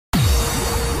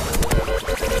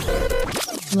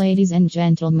Ladies and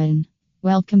gentlemen,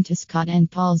 welcome to Scott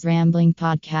and Paul's Rambling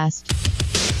Podcast.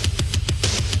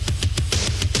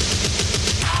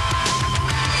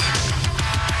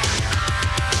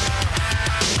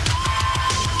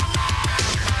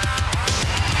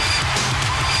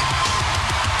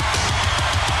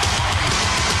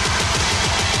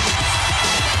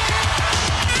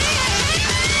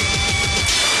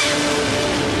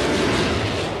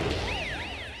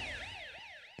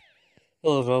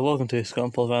 Hello everyone, welcome to Scott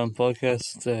and Paul's Rambling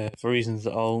Podcast. For reasons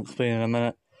that I'll explain in a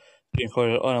minute, being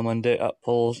recorded on a Monday at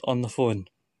Paul's on the phone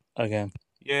again.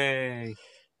 Yay!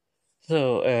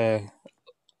 So, I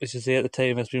should say at the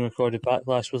time it's being recorded,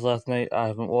 Backlash was last night. I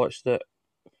haven't watched it.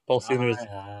 Paul knows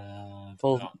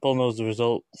the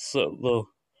results, so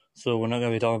we're not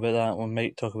going to be talking about that. We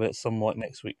might talk about it somewhat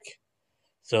next week.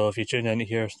 So if you tune in to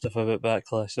hear stuff about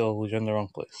Backlash, you're in the wrong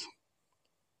place.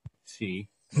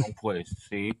 Wrong place.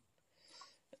 See?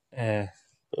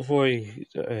 Before we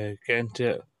get into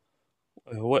it,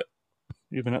 what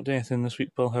you've been up to anything this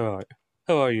week, Paul? How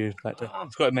are you? I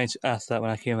forgot to ask that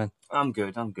when I came in. I'm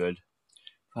good. Had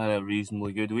a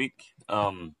reasonably good week.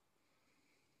 Downloaded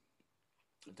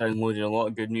a lot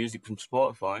of good music from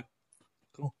Spotify.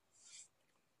 Cool.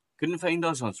 Couldn't find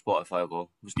us on Spotify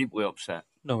though. Was deeply upset.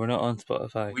 No, we're not on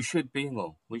Spotify. We should be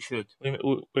though. We should.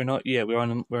 We're not yet. We're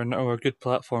on our good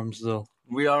platforms though.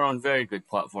 We are on very good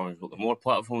platforms, but the more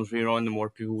platforms we're on, the more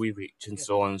people we reach, and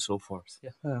so on and so forth.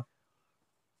 Yeah.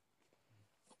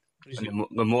 And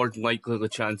the more likely the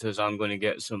chances I'm going to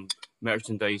get some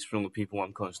merchandise from the people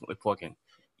I'm constantly plugging.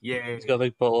 Yay! He's got a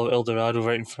big bottle of Eldorado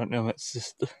right in front of him. It's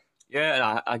just... Yeah, and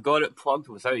I got it plugged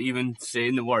without even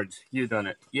saying the words. You done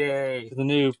it. Yay! I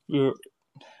knew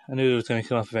it was going to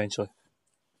come up eventually.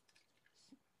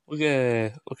 What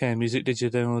kind of music did you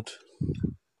download?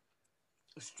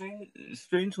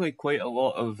 Strangely, quite a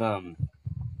lot of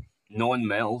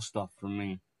non-metal stuff from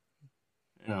me.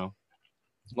 You know,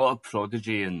 a lot of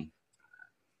Prodigy and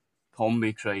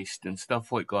Combi Christ and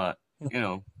stuff like that. You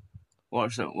know,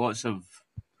 lots of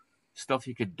stuff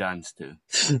you could dance to.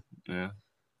 Yeah,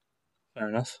 Fair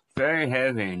enough. very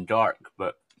heavy and dark,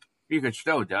 but you could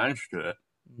still dance to it.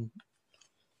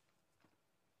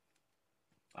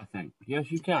 I think.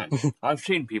 Yes, you can. I've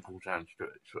seen people dance to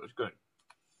it, so it's good.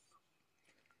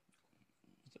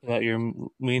 Is that your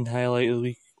main highlight of the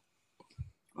week?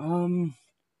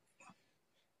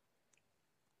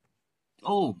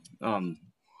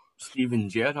 Steven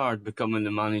Gerrard becoming the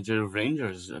manager of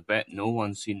Rangers. I bet no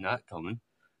one's seen that coming.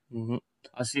 Mm-hmm.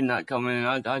 I've seen that coming,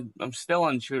 and I'm still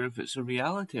unsure if it's a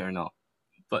reality or not.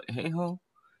 But hey ho.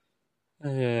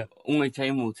 Only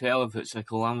time will tell if it's a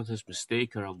calamitous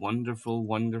mistake or a wonderful,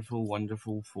 wonderful,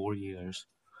 wonderful 4 years.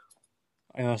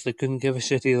 I honestly couldn't give a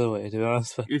shit either way, to be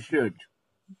honest. You should.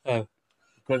 Oh.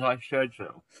 Because I said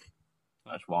so.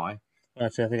 That's why.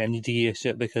 Actually, I think I need to give a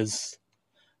shit because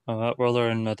my brother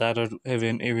and my dad are heavy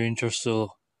into Rangers,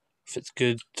 so if it's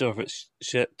good or if it's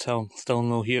shit, I'll still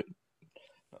know hear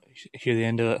the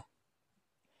end of it.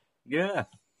 Yeah.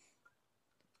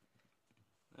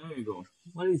 There you go.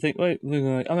 What do you think?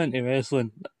 I'm into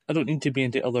wrestling. I don't need to be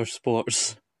into other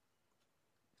sports.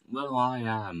 Well, I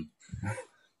am.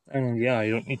 Yeah,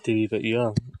 you don't need to be, but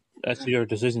yeah, that's your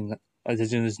decision. My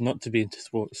decision is not to be into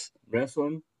sports.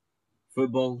 Wrestling,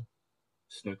 football,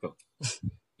 snooker.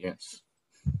 Yes.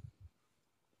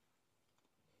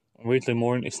 I'm weirdly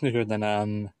more into snooker than I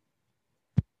am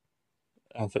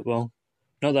football.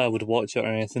 Not that I would watch it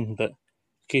or anything, but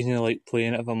occasionally I like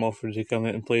playing it if I'm offered to come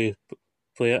out and play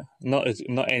it.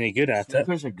 Not any good at it.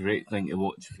 Snooker's a great thing to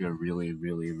watch if you're really,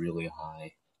 really, really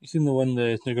high. You seen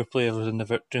the snooker player was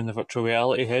doing the virtual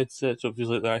reality headset, so it feels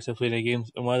like they're actually playing a game.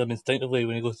 And one of them instinctively,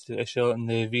 when he goes to a shot in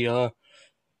the VR,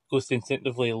 goes to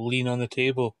instinctively lean on the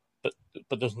table, but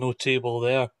there's no table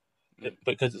there.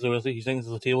 Because he thinks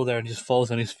there's a table there and he just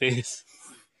falls on his face.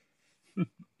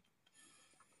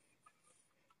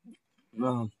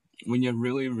 Well, when you're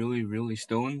really, really, really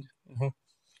stoned, Mm-hmm.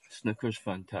 snooker's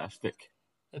fantastic.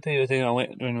 I tell you the thing I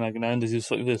went when my grand is just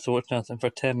like the sword dance, and for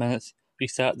 10 minutes we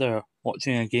sat there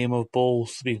watching a game of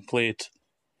bowls being played.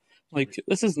 Like,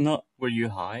 this is not... Were you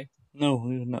high? No,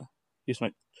 we were not.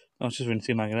 I was just going to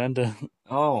see my granddad.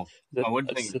 Oh, I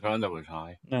wouldn't think your granddad was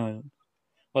high. No.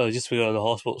 Well, he just got out of the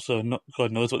hospital, so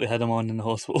God knows what they had him on in the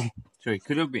hospital. So he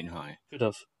could have been high. Could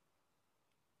have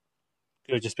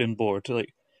just been bored.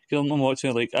 Like, cause I'm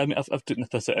watching it, like, I've taken the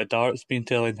piss out of darts, been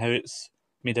telling how it's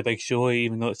made a big show,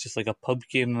 even though it's just like a pub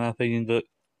game in my opinion, but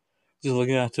just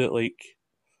looking at it, like,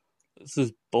 this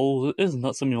is bowls. This is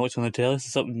not something you watch on the telly, this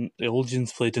is something the old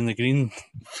gens played in the green.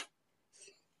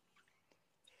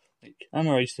 Like, I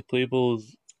remember I used to play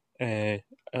bowls, I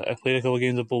played a couple of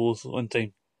games of bowls one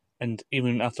time, and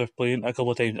even after playing it a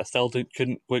couple of times, I still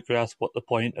couldn't quite grasp what the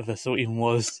point of this even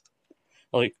was.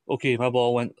 Like, okay, my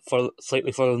ball went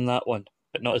slightly further than that one,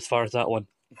 but not as far as that one.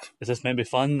 Is this meant to be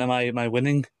fun? Am I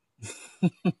winning?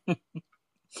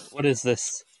 What is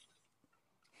this?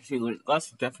 See, like, that's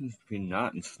the difference between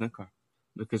that and snooker.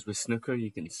 Because with snooker,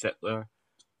 you can sit there,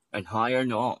 and high or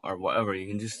not, or whatever, you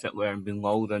can just sit there and be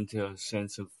lulled into a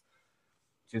sense of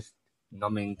just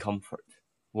numbing comfort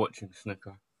watching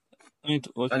snooker. I mean,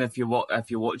 And if you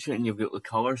watch it and you've got the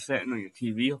colour setting on your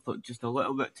TV up just a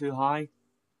little bit too high,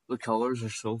 the colours are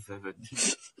so vivid.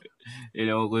 You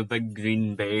know, the big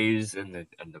green bays and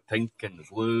the pink and the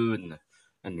blue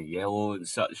and the yellow and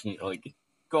such, and you're like,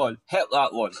 go on, hit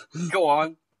that one. Go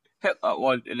on, hit that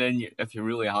one. And then if you're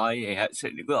really high, he hits it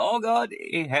and you go, oh God,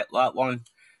 he hit that one.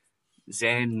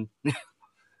 Zen.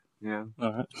 Yeah.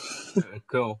 alright.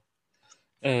 Cool.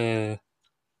 To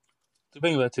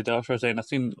bring that to that for a second, I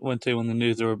seen one time on the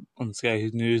news, on Sky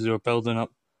News, they were hyping up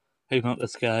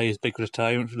this guy, his big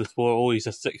retirement for the sport. Oh, he's a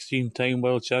 16-time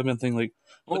world champion thing. Like,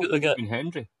 look at the guy.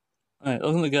 Henry. Right,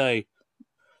 look at the guy.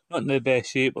 Not in the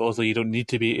best shape, but also you don't need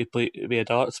to be to be a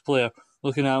darts player.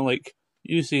 Looking at him like,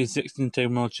 you say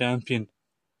 16-time world champion.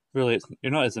 Really,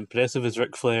 you're not as impressive as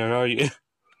Ric Flair, are you?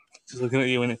 Just looking at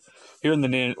you when hearing the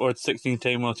name word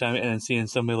 16-time world champion and then seeing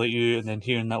somebody like you and then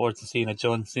hearing that word and seeing a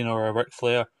John Cena or a Ric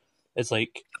Flair, it's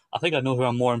like, I think I know who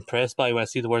I'm more impressed by when I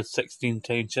see the word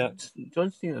 16-time champ.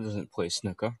 John Cena doesn't play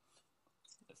snooker.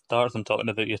 It's darts I'm talking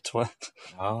about, you twat.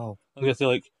 Oh. I was going to say,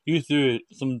 like, you threw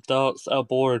some darts at a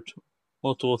board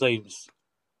multiple times.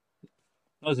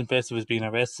 Not as impressive as being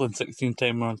a wrestling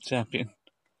 16-time world champion.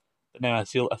 But now I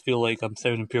feel like I'm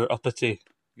sounding pure uppity.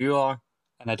 You are.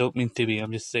 And I don't mean to be,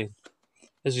 I'm just saying.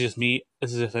 This is just me.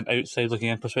 This is just an outside looking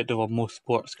in perspective of most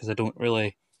sports because I don't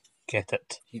really get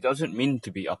it. He doesn't mean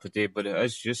to be uppity, but it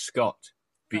is just Scott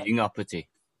being uppity.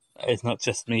 It's not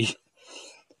just me.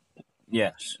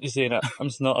 Yes. You saying that I'm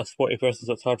just not a sporty person,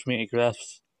 so it's hard for me to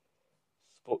grasp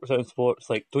certain sports.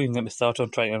 Like, don't even get me started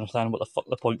on trying to understand what the fuck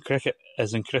the point cricket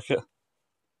is in cricket.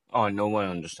 Oh, no one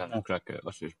understands cricket.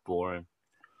 That's just boring.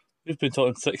 We've been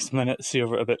talking 6 minutes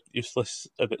here about useless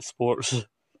about sports.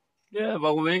 Yeah,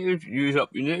 well, we need to you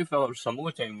need to fill up some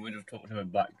more time. We'd have talked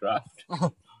about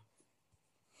backdraft.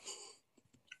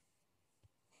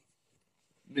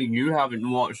 You haven't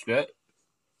watched it.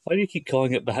 Why do you keep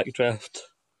calling it backdraft?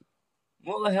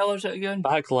 What the hell is it again?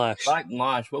 Backlash.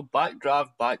 Backlash. Well, backdraft,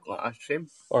 backlash, same.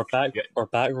 Or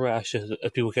backrash,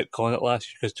 as people kept calling it last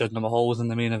year because Jinder Mahal was in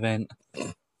the main event.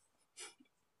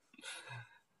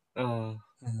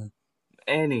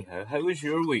 Anyhow, how was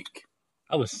your week?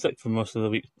 I was sick for most of the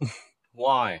week.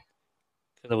 Why?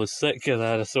 Because I was sick and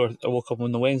I woke up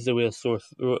on the Wednesday with a sore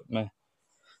throat.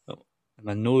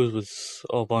 My nose was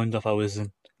all bound up. I was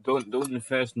in. Don't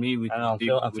infest me with. I'm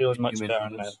feeling much better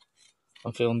now.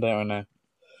 I'm feeling better now.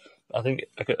 I think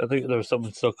there was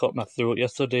something still caught my throat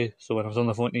yesterday. So when I was on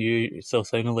the phone to you, it still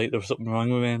sounded like there was something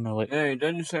wrong with me. And I'm like, yeah, it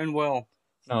didn't sound well.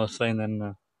 No, it's fine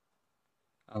then.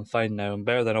 I'm fine now. I'm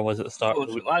better than I was at the start. Well,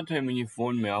 that time when you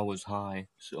phoned me, I was high.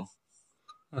 So.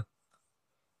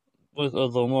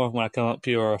 Although more when I come up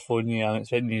here or phone you, I'm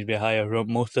expecting you to be higher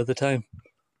most of the time.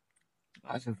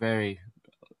 That's a very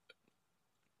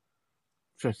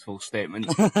truthful statement.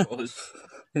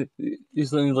 You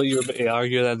sound like you're about to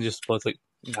argue, then just was like,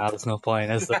 nah, there's no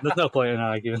point, is there? There's no point in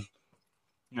arguing.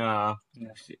 Nah,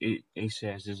 he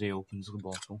says as he opens the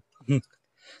bottle. I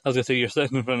was gonna say you're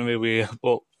sitting in front of me with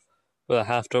a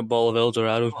half-drunk ball of El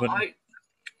Dorado. Well,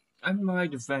 in my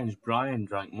defence, Brian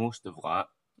drank most of that.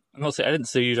 I'm not saying I didn't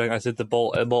say you drank. I said the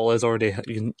bottle has already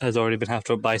been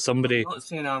half-drunk by somebody. I'm not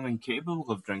saying I'm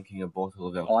incapable of drinking a bottle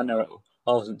of El Oh, Dorado.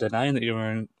 I wasn't denying that you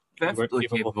weren't. Definitely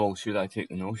capable, should I take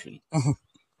the notion.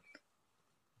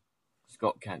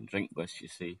 Scott can't drink this, you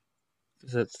see.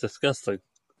 It's disgusting.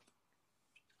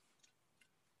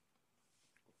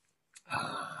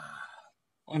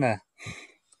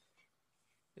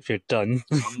 If you're done.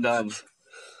 I'm done.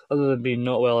 Other than being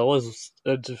not well, I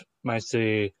managed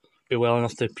to be well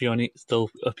enough to still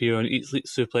appear on Eat Sleep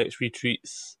Suplex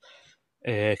Retreats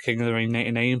King of the Ring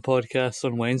 99 podcast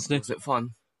on Wednesday. Was it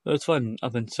fun? It was fun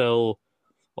up until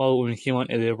when we came on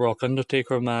to the Rock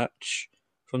Undertaker match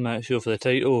from that show for the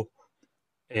title.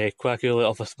 Quacky let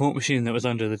off a smoke machine that was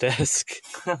under the desk,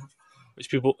 which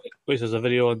there's a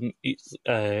video on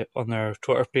on their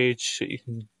Twitter page that you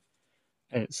can.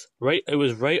 And it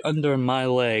was right under my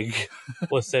leg.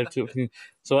 Was said to me.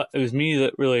 So it was me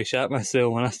that really shat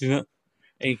myself when I seen it.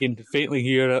 And you can faintly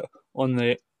hear it on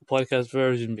the podcast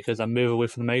version because I move away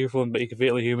from the microphone, but you can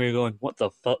faintly hear me going, "What the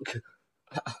fuck?"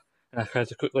 And I tried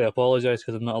to quickly apologise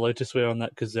because I'm not allowed to swear on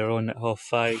that because they're on at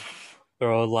 5:30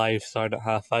 we're all live, started at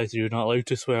 5:30, so you're not allowed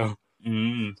to swear.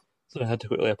 Mm. So I had to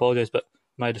quickly apologise, but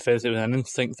my defence, it was an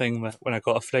instinct thing when I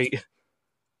got a fright.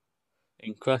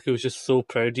 And Cracker was just so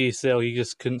proud of himself, he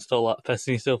just couldn't stop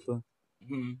pissing himself. Mm.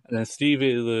 And then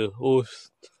Stevie, the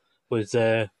host, was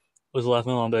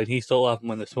laughing along, but he stopped laughing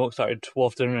when the smoke started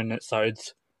wafting and it started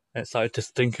to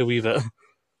stink a wee bit.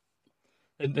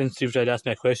 And then Steve tried to ask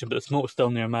me a question, but the smoke was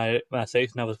still near my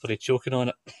section, and I was pretty choking on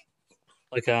it,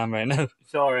 like I am right now.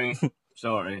 Sorry.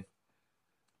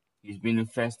 He's been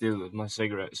infested with my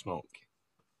cigarette smoke.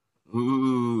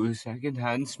 Ooh,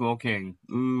 second-hand smoking.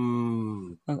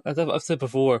 Ooh. As I've said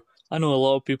before, I know a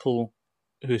lot of people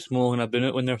who smoke, and I've been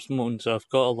out when they're smoking, so I've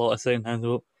got a lot of second-hand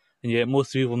hope. And yet,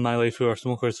 most people in my life who are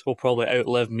smokers will probably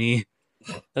outlive me.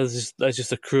 That's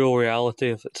just a cruel reality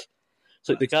of it. It's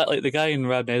like the guy in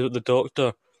Rab Nedwick, the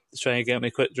doctor, is trying to get me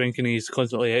to quit drinking. He's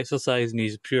constantly exercising.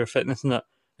 He's pure fitness and that.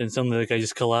 And suddenly the guy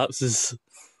just collapses.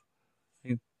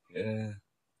 Yeah.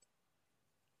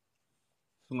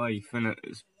 It's life, innit?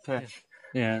 It's pish.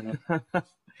 Yeah.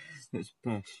 It's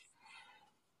pish.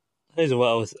 Here's what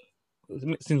I was.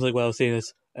 It seems like what I was saying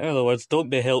is, in other words,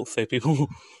 don't be healthy, people.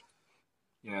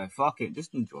 Yeah, fuck it.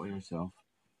 Just enjoy yourself.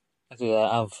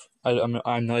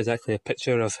 I'm not exactly a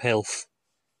picture of health.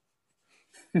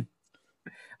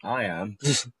 I am.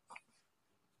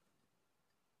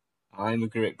 I'm a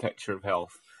great picture of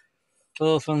health.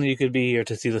 Well, if only you could be here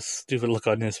to see the stupid look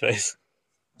on his face.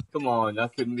 Come on, I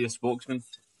couldn't be a spokesman.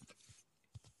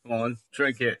 Come on,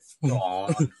 drink it. Go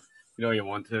on. You know you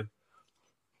want to.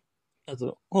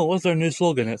 What's our new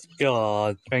slogan? It's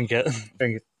God, drink it.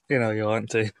 Drink it. You know you want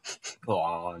to. Go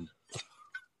on.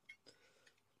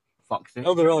 Fuck's sake.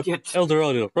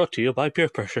 Eldorado, brought to you by peer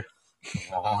pressure.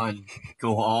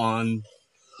 Go on.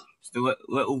 Just a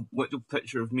little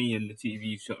picture of me in the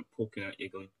TV sort of poking at you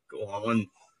going, go on.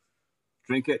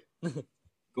 Drink it.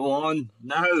 Go on,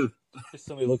 now. Just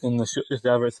somebody looking in the shop, just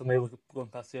average, somebody going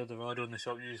past the Eldorado in the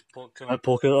shop, you just poke at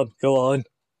them. Go on,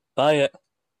 buy it.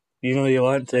 You know you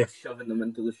want to. Shoving them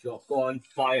into the shop. Go on,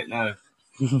 buy it now.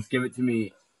 Give it to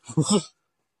me.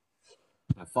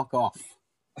 Now fuck off.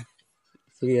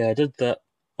 So yeah, I did that.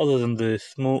 Other than the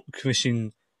smoke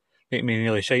machine make me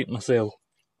nearly shite myself.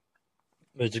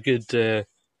 It was a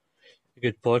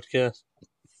good podcast.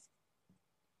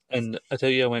 And I tell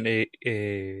you, I went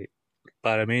to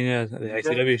Barramania, the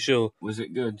ICW show. Was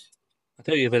it good? I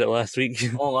tell you about it last week.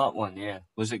 Oh, that one, yeah.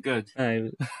 Was it good?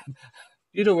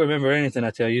 You don't remember anything,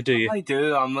 I tell you, do you? I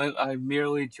do. I'm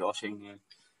merely joshing you.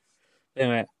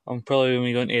 Anyway, I'm probably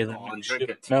only going to drink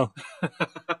it. No.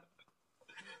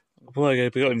 I'm probably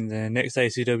going to be on the next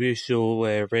ICW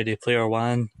show, Ready Player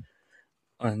One,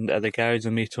 and at the garage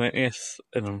on May 20th.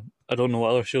 And I don't know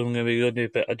what other show I'm going to be going to,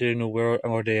 but I do know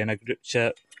I'm already in a group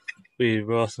chat with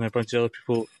Ross and a bunch of other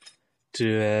people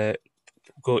to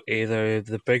go to either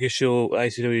the biggest show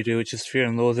ICW do, which is Fear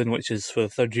and Loathing, which is for the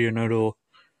third year in a row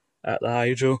at the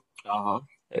Hydro. But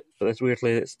it's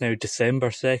weirdly, it's now December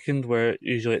 2nd, where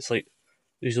usually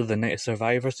the night of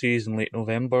Survivor Series in late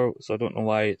November, so I don't know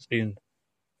why it's been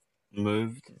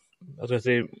moved. I was going to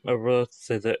say, my brother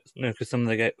said that, because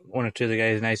one or two of the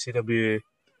guys in ICW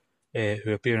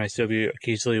who appear in ICW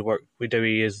occasionally work with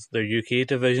WWE as their UK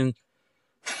division.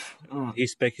 He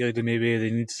speculated maybe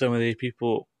they need some of the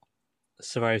people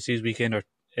Survivor Series weekend or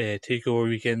Takeover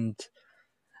weekend,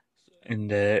 and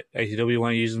ICW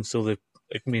want to use them, so they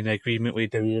made an agreement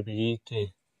with WWE to.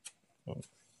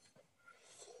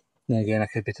 Then again, I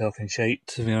could be talking shite,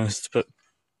 to be honest, but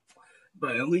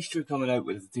at least you're coming out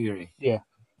with a theory. Yeah.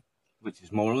 Which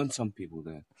is more than some people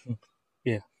do.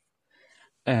 Yeah.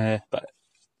 But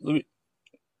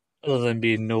other than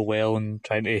being no well and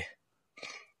trying to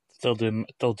still do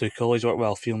college work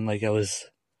while feeling like I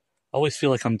always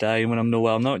feel like I'm dying when I'm no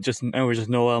well. I'm not just never just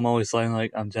no well. I'm always lying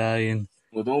like I'm dying.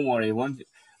 Well, don't worry.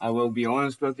 I will be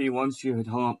honest with you. Once you had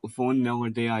hung up the phone the other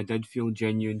day, I did feel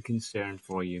genuine concern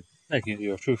for you. Thank you.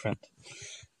 You're a true friend.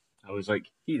 I was like,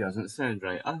 he doesn't sound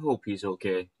right. I hope he's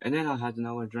okay. And then I had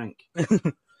another drink.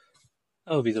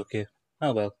 I hope he's okay.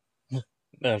 Oh well.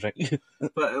 No drink.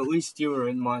 But at least you were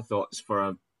in my thoughts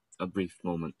for a brief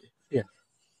moment. Yeah.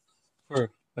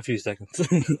 For a few seconds.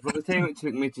 For the time it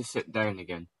took me to sit down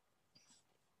again.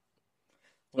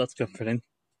 Well, that's comforting.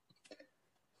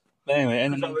 But anyway,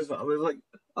 and I was like,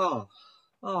 I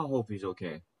hope he's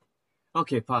okay.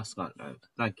 Okay, past that now.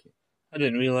 Thank you. I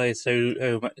didn't realise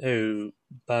how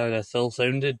bad I still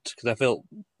sounded, because I felt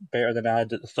better than I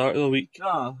had at the start of the week.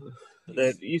 No,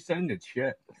 you sounded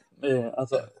shit. Yeah,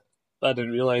 I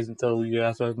didn't realise until you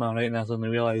asked about my right, and I suddenly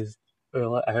realised,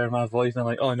 I heard my voice, and I'm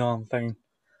like, oh no, I'm fine.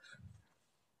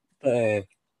 But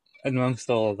amongst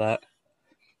all of that,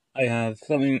 I have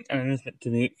something an announcement to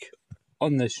make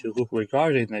on this show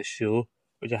regarding this show,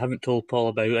 which I haven't told Paul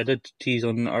about. I did tease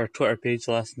on our Twitter page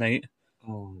last night.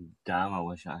 Oh, damn, I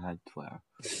wish I had Twitter.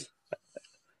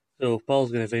 So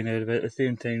Paul's going to find out about it at the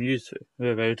same time you knew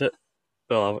about it.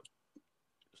 Well,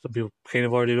 some people kind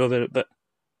of already know about it, but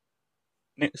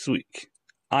next week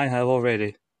I have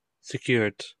already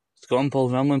secured Scott and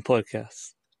Paul's Rambling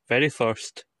Podcast very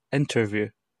first interview.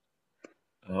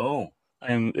 Oh.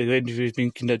 The interview is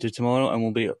being conducted tomorrow and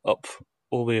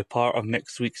will be a part of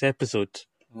next week's episode.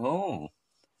 Oh.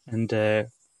 And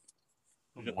The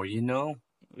more you know.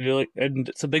 and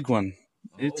it's a big one.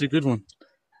 Oh. It's a good one.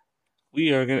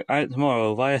 We are going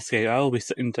tomorrow via Skype. I will be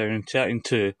sitting down and chatting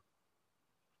to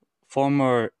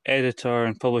former editor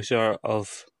and publisher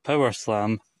of Power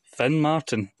Slam, Finn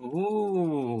Martin.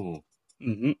 Ooh.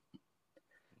 Mm-hmm.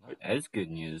 That is good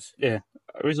news. Yeah.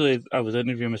 Originally, I was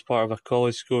interviewing him as part of a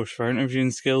college course for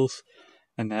interviewing skills,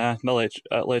 and my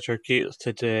lecturer Kate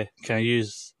said, "Can I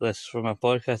use this for my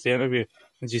podcast, the interview?"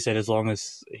 And she said, "As long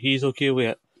as he's okay with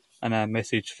it." And I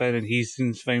messaged Finn, and he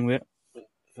seems fine with it.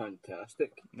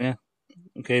 Fantastic. Yeah.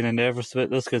 I'm kind of nervous about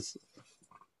this because,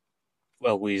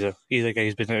 well, he's a guy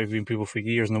who's been interviewing people for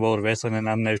years in the world of wrestling, and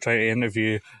I'm now trying to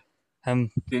interview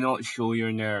him. Do not show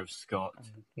your nerves, Scott.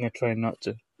 I'm trying not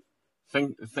to.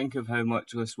 Think of how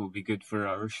much this will be good for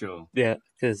our show. Yeah,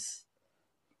 because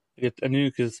I knew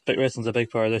because wrestling's a big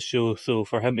part of this show, so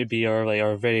for him to be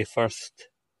our very first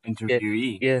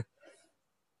interviewee. Yeah.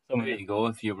 There you go,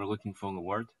 if you were looking for the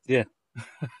word. Yeah.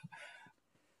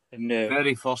 And,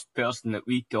 very first person that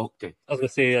we talked to. I was going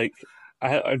to say,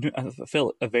 I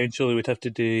felt eventually we'd have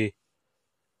to we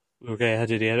were going to have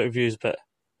to do interviews, but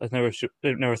I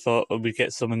never thought we'd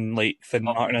get someone like Finn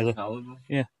Martin.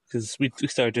 Yeah, because we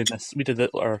started doing this. We did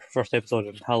our first episode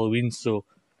on Halloween, so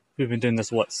we've been doing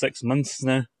this, 6 months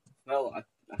now? Well, I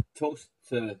toast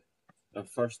to our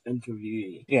first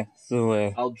interviewee. Yeah, so...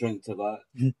 I'll drink to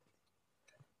that.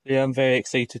 Yeah, I'm very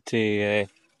excited to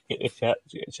get a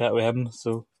chat with him,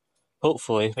 so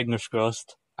hopefully, fingers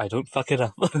crossed, I don't fuck it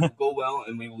up. Go well,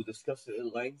 and we will discuss it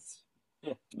at length.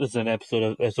 Yeah, this is an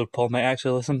episode Paul might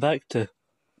actually listen back to.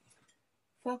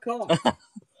 Fuck off.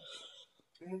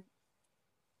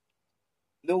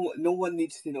 No one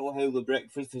needs to know how the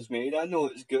breakfast is made. I know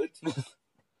it's good. To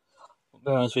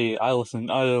be honest with you, I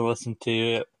don't listen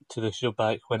to the show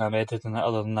back when I'm editing it.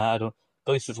 Other than that, I don't.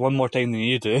 At least it's one more time than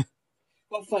you do.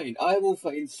 Well, fine. I will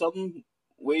find some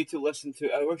way to listen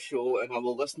to our show, and I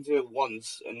will listen to it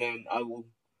once, and then I will.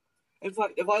 In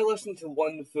fact, if I listen to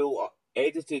one full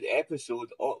edited episode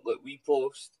that we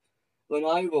post, then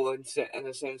I will, in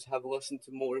a sense, have listened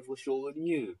to more of the show than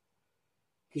you.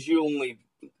 Because you only...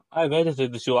 I've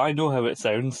edited the show, I know how it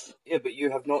sounds. Yeah, but you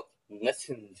have not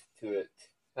listened to it,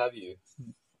 have you?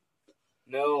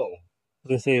 No.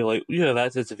 As I say, you have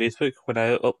access to Facebook. When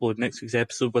I upload next week's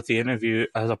episode with the interview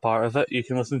as a part of it, you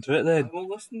can listen to it then. I will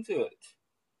listen to it.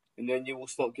 And then you will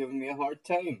stop giving me a hard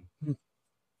time.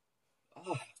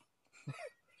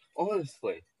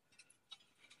 Honestly.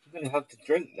 I'm going to have to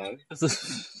drink now.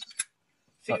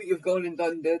 See what you've gone and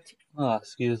done, did? Oh,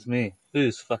 excuse me.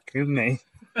 Who's fucking me?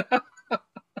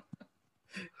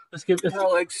 Excuse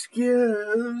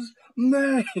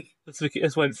me.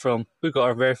 This went from, we got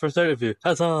our very first interview,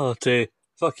 huzzah, to,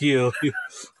 fuck you.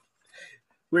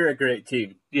 We're a great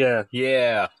team. Yeah.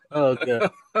 Yeah. Oh,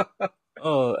 God.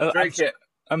 Drink it.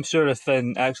 I'm sure if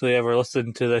Finn actually ever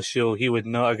listened to this show, he would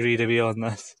not agree to be on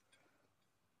this.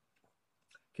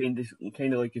 Kind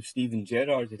of like if Steven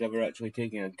Gerrard had ever actually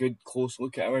taken a good close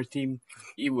look at our team,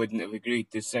 he wouldn't have agreed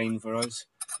to sign for us.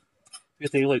 You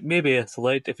think, maybe a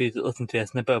select, if he's listened to a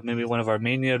snippet of maybe one of our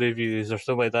Mania reviews or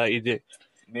something like that, he'd do.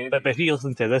 Maybe. But if he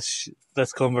listened to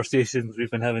this conversation we've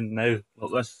been having now, well,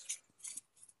 this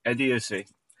idiocy.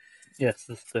 Yes,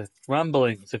 the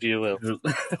ramblings, if you will.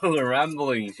 The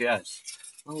ramblings, yes.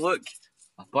 Oh, look,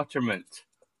 a buttermint.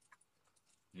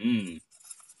 Yeah.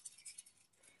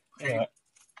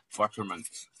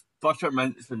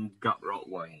 Buttermints and gut rot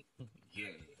wine.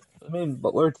 Yeah.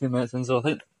 But we're 2 minutes in, so I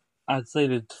think I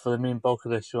decided for the main bulk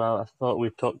of this show, I thought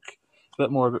we'd talk a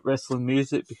bit more about wrestling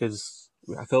music because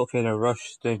I felt kind of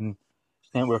rushed and I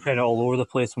think we were kind of all over the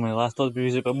place when we last talked about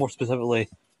music, but more specifically,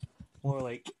 more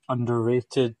like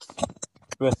underrated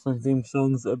wrestling theme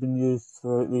songs that have been used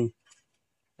throughout the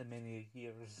many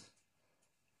years.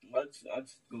 Let's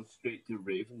go straight to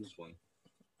Ravens one.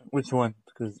 Which one?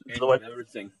 Because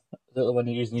everything. Is that the one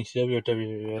you use in ECW or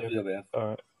WWF? WWF.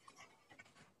 Alright.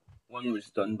 One was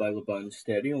done by the band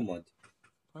Stereo Mud.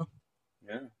 Oh.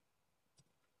 Yeah.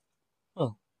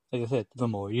 Well, like I said, the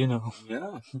more you know.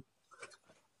 Yeah.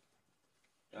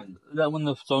 Is that one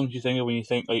of the songs you think of when you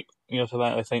think, like, you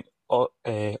automatically think,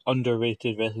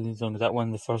 underrated wrestling song? Is that one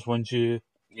of the first ones you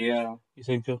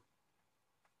think of?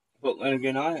 But then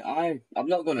again, I'm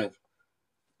not gonna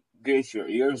grace your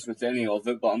ears with any of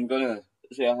it, but I'm gonna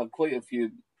say I have quite a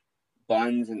few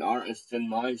bands and artists in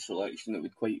my selection that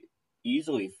would quite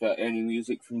easily fit any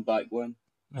music from back when.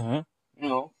 Uh-huh. You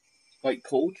know, like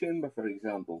Cold Chamber, for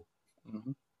example.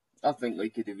 Mm-hmm. I think they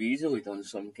could have easily done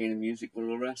some kind of music for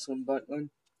the wrestling back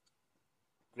then.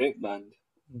 Great band.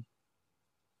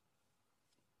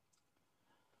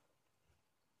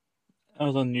 I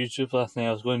was on YouTube last night.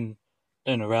 I was going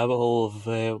down a rabbit hole of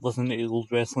listening to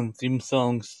old wrestling theme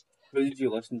songs. Who did you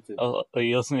listen to? Like,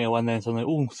 you listen to one day and I'm like,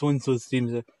 oh, so and so's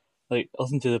themes. Like,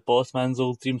 listen to the Boss Man's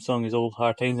old theme song, his old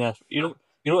Hard Times. And you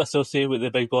don't associate with the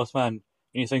Big Boss Man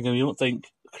when you think of him. You don't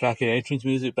think cracking entrance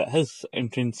music, but his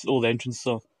old entrance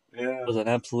song was an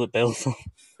absolute belter.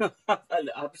 An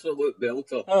absolute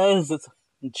belter. It's a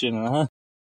tune and a half.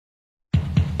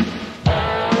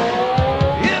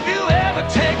 If you ever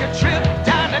take a trip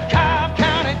down to Cobb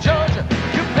County, Georgia,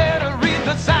 you better read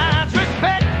the signs,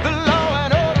 respect the law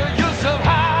and order, you'll serve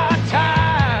hard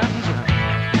times.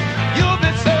 You'll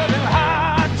be serving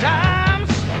hard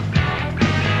times.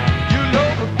 You know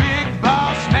the big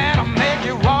boss man will make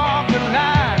you walk the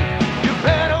line. You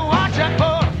better watch out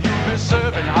for him, you'll be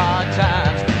serving hard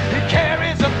times. He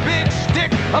carries a big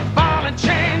stick, a ball and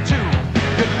chain too.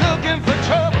 You're looking for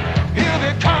trouble, he'll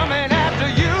be coming after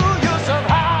you. You'll serve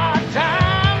hard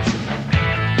times.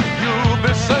 You'll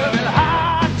be serving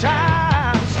hard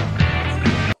times.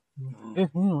 Yeah.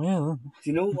 Do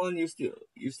you know one used to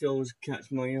always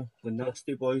catch my ear? The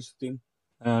Nasty Boys theme.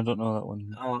 I don't know that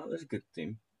one. Oh, that was a good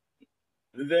theme.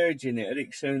 Very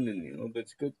generic sounding, but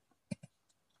it's good.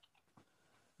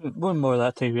 One more of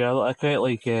that type. Yeah, I quite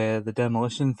like the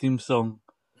Demolition theme song.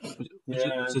 Which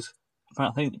is, I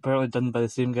think, apparently done by the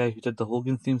same guy who did the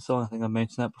Hogan theme song. I think I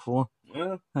mentioned that before.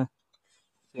 Yeah.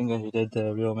 Same guy who did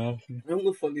Real American. The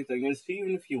only funny thing is,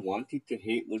 even if you wanted to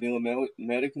hate the Real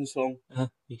American song,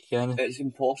 You can. it's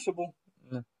impossible.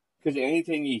 Yeah. Because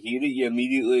anytime you hear it, you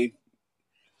immediately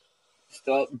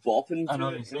start bopping I to know,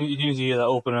 it. you usually hear that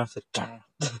opener after.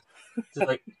 Just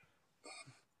like,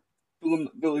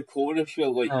 Billy Chorus,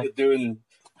 you're you're doing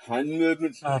hand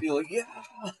movements, and you're like,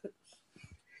 yeah!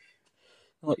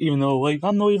 even though, like,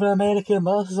 I'm not even American,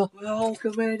 but this is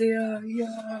Welcome, India,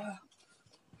 yeah!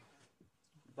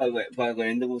 By the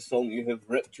end of the song, you have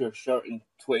ripped your shirt in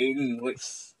twain, and like,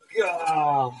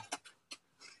 yeah!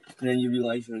 And then you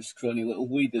realise you're a scrawny little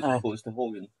weed as opposed to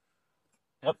Hogan.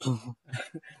 Yep.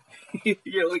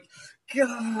 You're like,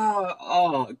 God,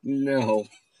 oh no.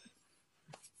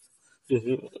 Just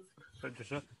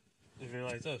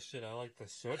realise, oh shit, I like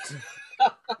this shirt.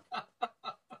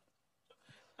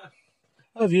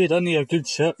 Have you done your good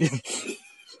shirt?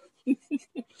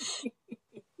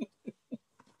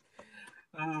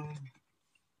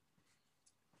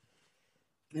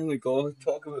 There we go.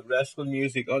 Talk about wrestling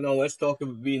music. Oh no, let's talk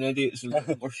about being idiots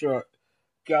for sure.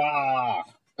 Gah!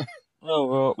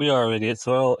 Well, we are idiots,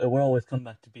 so we're always come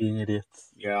back to being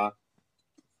idiots. Yeah.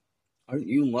 Aren't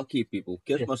you lucky people?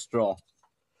 Kiss my straw.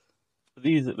 But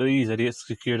these idiots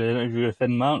secured an interview with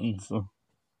Finn Mountain, so.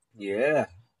 Yeah.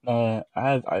 But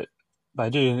I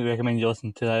do recommend you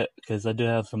listen to that because I do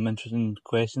have some interesting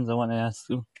questions I want to ask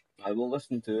you. I will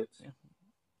listen to it. Yeah.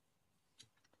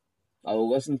 I will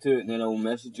listen to it and then I will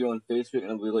message you on Facebook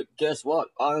and I'll be like, guess what?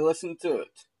 I listened to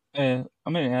it.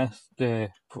 I'm going to ask,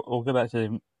 we'll go back to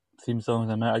the theme songs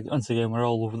in a minute. Once again, we're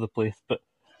all over the place, but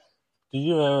did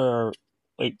you ever,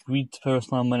 read Power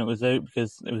Slam when it was out?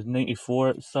 Because it was 94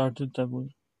 it started, I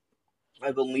believe.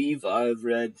 I believe I've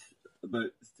read about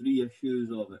 3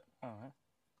 issues of it. Alright.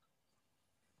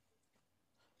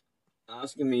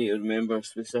 Asking me to remember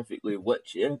specifically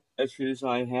which issues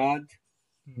I had,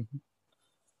 Mm-hmm.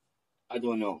 I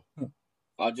don't know.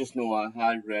 I just know I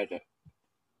had read it.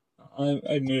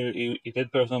 I knew he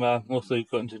did Power Slam, but I've mostly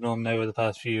gotten to know him now over the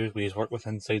past few years. He's worked with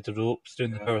Inside the Ropes,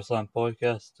 doing the Power Slam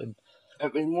podcast. And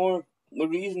it was more, the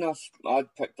reason I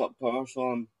picked up Power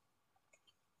Slam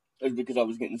is because I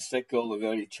was getting sick of all the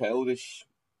very childish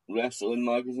wrestling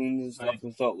magazines and stuff,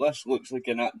 and thought, this looks like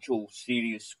an actual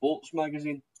serious sports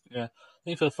magazine. Yeah, I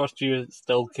think for the first year it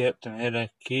still kept an era of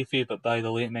kayfabe, but by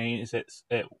the late 90s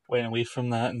it went away from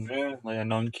that and like a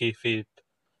non-kayfabe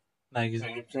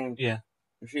magazine. Yeah.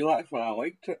 See, that's why I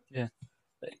liked it. Yeah.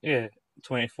 Yeah,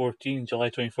 July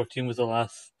 2014 was the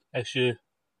last issue,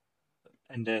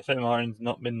 and Finn Martin's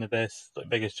not been the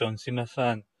biggest John Cena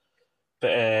fan,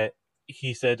 but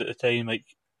he said at the time,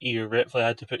 he regretfully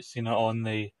had to put Cena on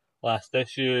the last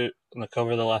issue, on the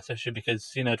cover of the last issue, because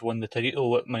Cena had won the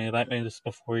title at Money in the Bank just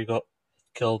before he got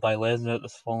killed by Lesnar at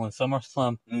this following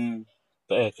SummerSlam.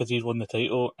 But because he'd won the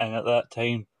title, and at that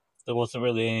time there wasn't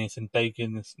really anything big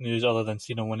in this news other than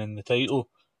Cena winning the title.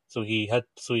 So if he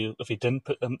didn't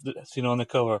put Cena on the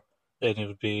cover, then it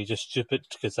would be just stupid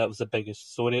because that was the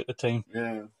biggest story at the time.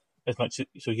 Yeah.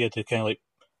 So he had to kind of like,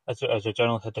 as a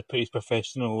journalist, had to put his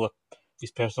personal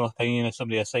opinion of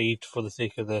somebody aside for the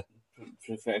sake of the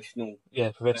professionalism.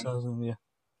 Yeah. Professionalism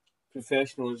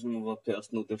of a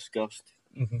personal disgust.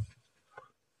 Mm-hmm.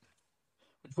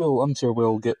 Well, I'm sure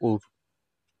we'll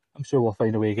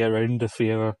find a way to get around if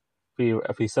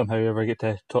we somehow ever get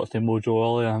to talk to Mojo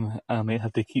Rawley. I might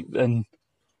have to keep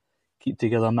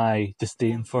together my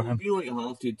disdain for him. You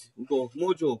have to go,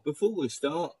 Mojo, before we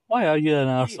start. Why are you an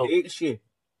arsehole? He hates you,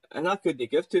 and I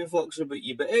couldn't give two fucks about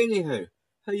you. But anyhow,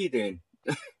 how you doing?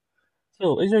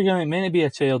 So, is your gimmick meant to be a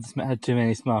child that's had too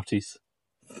many Smarties?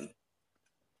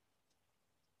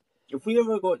 If we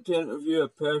ever got to interview a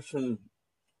person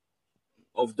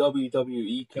of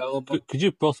WWE caliber, could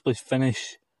you possibly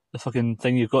finish the fucking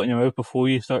thing you've got in your mouth before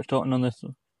you start talking on this?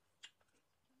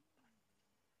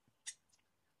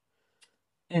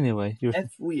 Anyway,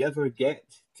 if we ever get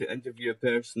to interview a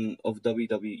person of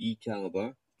WWE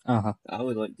caliber, I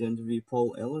would like to interview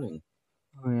Paul Ellering.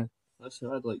 Oh yeah, that's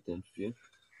who I'd like to interview.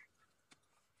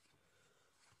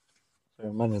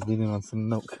 Sorry, man is leaning on some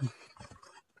milk.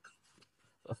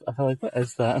 I feel like, what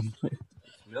is that?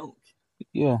 Milk.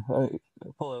 Yeah,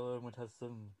 Paul Ellering would have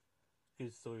some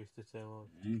good stories to tell.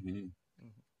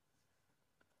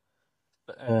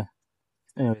 But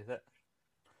anyway,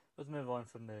 let's move on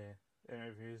from the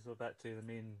interviews. Go back to the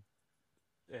main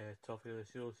topic of the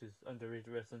show, which is underrated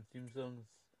wrestling theme songs.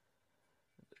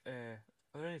 Are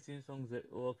there any theme songs that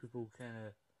a lot of people kind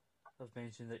of have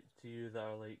mentioned to you that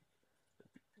are like,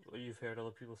 you've heard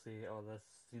other people say, "Oh, this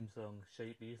theme song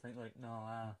shite," but you think like, "No,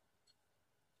 I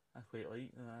quite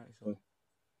like that actually."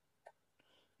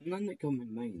 None that come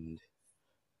in mind.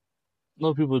 A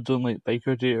lot of people don't like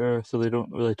Biker Data, so they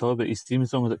don't really talk about his theme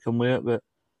songs that come with it, but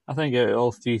I think out of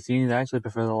all three scenes, I actually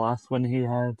prefer the last one he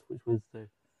had, which was the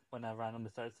when I randomly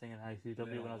started singing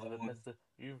ICW when I was a bit pissed.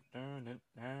 You've done it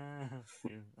now.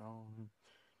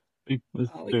 I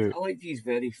like his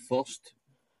very first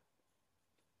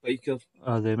Biker.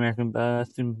 The American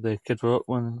Badass theme, the Kid Rock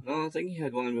one. No, I think he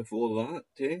had one before that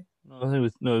too. No, I think it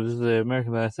was the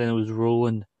American Badass, then it was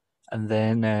Rolling, and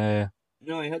then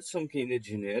no, he had some kind of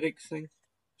generic thing,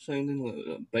 sounding like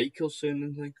a biker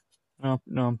sounding thing.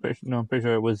 No, I'm pretty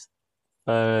sure it was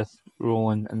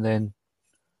Rolling, and then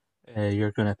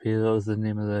You're Gonna Pay. That was the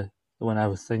name of the one I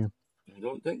was singing. I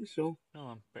don't think so.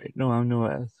 No, I know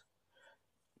it is.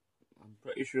 I'm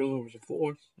pretty sure there was a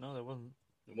fourth. No, there wasn't.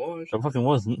 There was. There fucking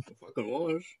wasn't. There fucking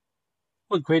was.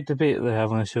 What great debate they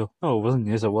have on the show. No, it wasn't.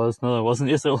 Yes, it was. No, it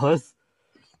wasn't. Yes, it was.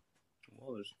 It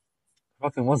was. It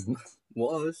fucking wasn't.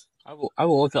 Was. I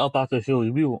will look it up after the show.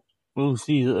 We'll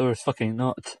see that there was fucking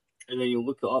not. And then you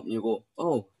look it up and you go,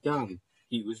 "Oh, damn,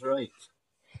 he was right."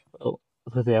 Well,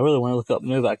 I really want to look it up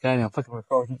now, but I can't. I'm fucking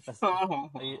recording.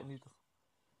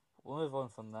 We'll move on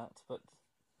from that, but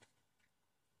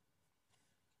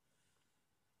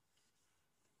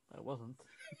it wasn't.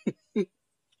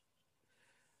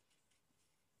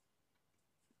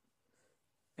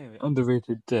 Anyway,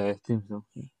 underrated theme song.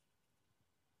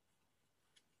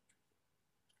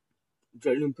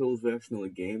 Drowning Pool's version of the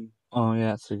game. Oh yeah,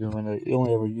 that's a good one. You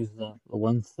only ever use the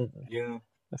once. Yeah.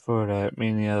 For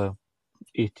Mania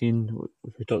 18,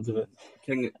 which we talked about.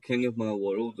 King of My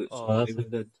World. That's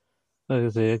did. Like I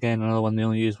say, again, another one they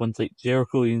only used once. Like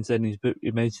Jericho, he said in his book,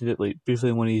 he mentioned it like briefly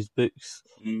in one of his books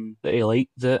that he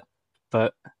liked it,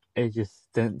 but he just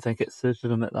didn't think it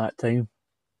suited him at that time.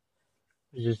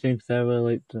 Which is a shame because I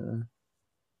really liked it.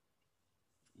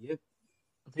 Yep.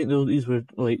 I think these were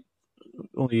like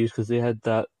only used because they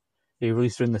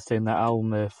released around this time that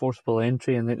album, Forcible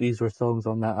Entry, and these were songs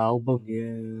on that album.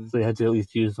 Yeah. So they had to at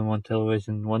least use them on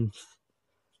television once.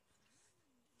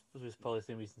 This was probably the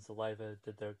same reason Saliva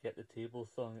did their Get the Table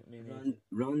song at Mania.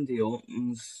 Randy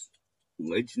Orton's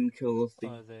Legend Killer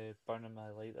theme. Oh, the Burning My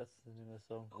Light, that's the name of the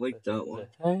song. I like that one.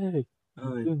 Hey! I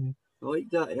like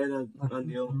that era,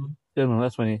 Randy Orton. Yeah, no,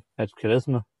 that's when he had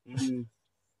charisma.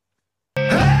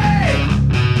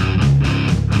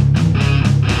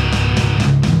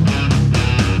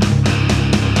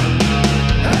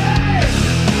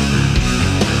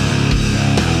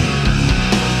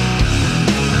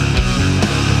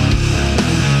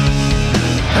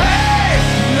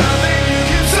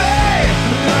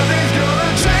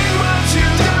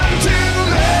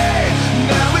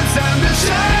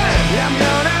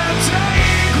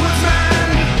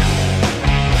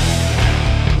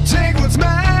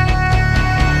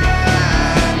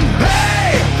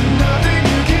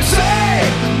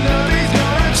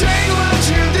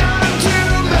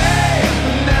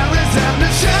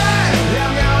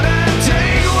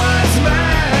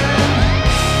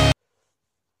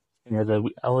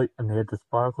 had and they had the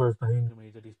sparklers behind him when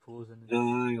he did his pose.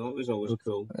 Aye, that was always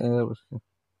cool. Yeah, it was cool.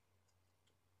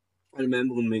 I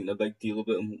remember them making a big deal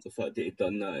about him, the fact that he'd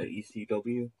done that at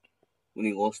ECW when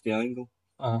he lost the angle.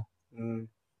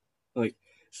 Like,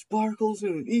 sparkles in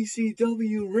an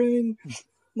ECW ring?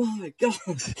 My God!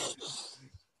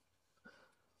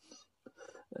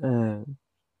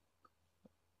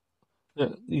 Yeah,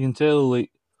 you can tell,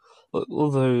 like,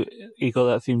 love how he got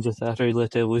that theme just after he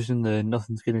left Evolution, the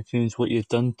nothing's going to change what you've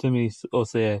done to me. So,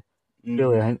 also,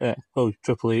 really, I think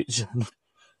Triple H.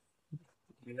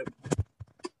 Yep.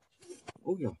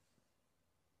 Oh, yeah.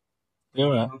 Yeah,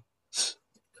 right.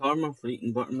 Karma for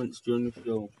eating buttermints during the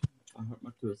show. I hurt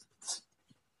my tooth.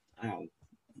 Ow.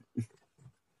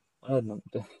 I don't know.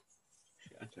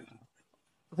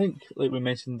 I think, like we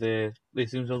mentioned, the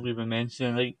theme songs we've been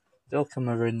mentioning, like, they all come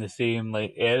around the same,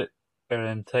 like, era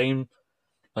in time,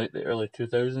 like the early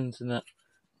 2000s and that.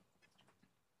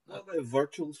 What about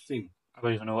Virtual's theme? I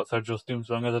don't even know what Virtual's theme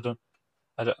song is.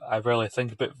 I rarely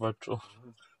think about Virtual.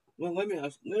 Well, let me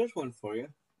ask. There's one for you.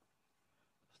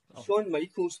 Shawn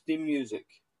Michaels' theme music,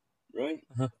 right?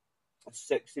 Uh-huh. A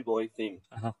Sexy Boy theme.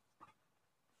 Uh-huh.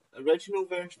 Original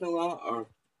version of that, or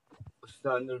a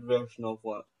standard version of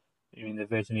what? You mean the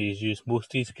version he's used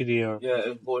most of his career? Yeah,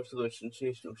 it was the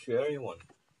Sensational Sherry one.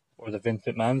 Or the Vince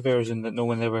McMahon version that no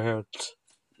one ever heard?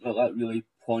 Well, that really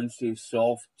paunchy,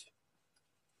 soft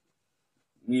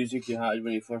music he had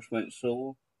when he first went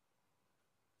solo.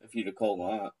 If you recall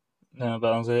that. No,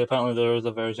 but apparently there is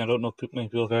a version, I don't know if many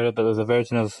people have heard it, but there's a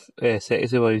version of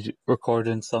Sexy Boy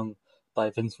recorded and sung by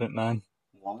Vince McMahon.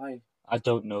 Why? I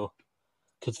don't know.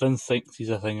 Because Vince thinks he's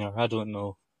a singer, I don't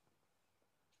know.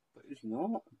 But he's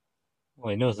not. Well,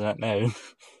 he knows that now.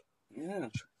 Yeah.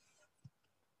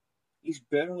 He's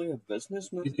barely a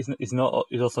businessman. He's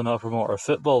also not a promoter of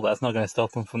football, but that's not going to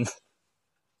stop him from...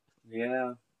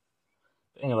 Yeah.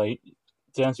 Anyway,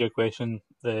 to answer your question,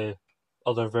 the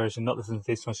other version, not the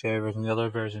Sensational Sherry version, the other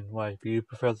version, why do you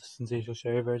prefer the Sensational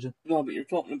Sherry version? No, but you're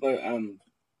talking about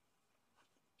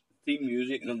theme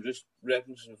music, and I'm just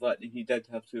referencing the fact that he did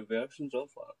have two versions of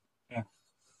that. Yeah.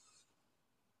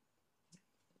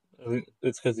 I think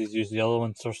it's because he's used the other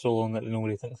one for so long that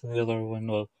nobody thinks of the other one.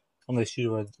 Well, unless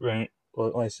you were around,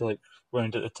 unless you're like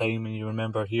around at the time and you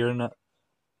remember hearing it.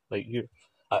 Like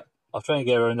I'm trying to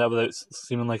get around that without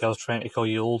seeming like I was trying to call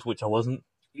you old, which I wasn't.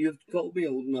 You've got to be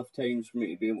old enough times for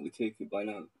me to be able to take it by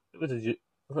now. It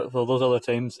was for those other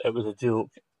times, it was a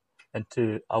joke, and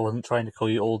two, I wasn't trying to call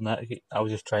you old. And that I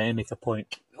was just trying to make a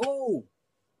point.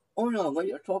 On a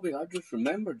later topic, I just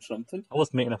remembered something. I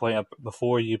was making a point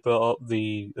before you brought up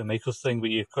the Michaels thing, but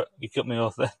you cut me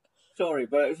off then. Sorry,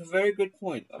 but it was a very good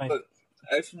point. Fine. But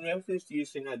it's in reference to you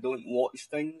saying I don't watch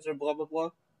things or blah blah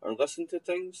blah or listen to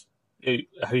things.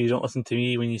 How you don't listen to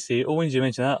me when you say, "Oh, when did you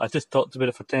mention that?" I just talked about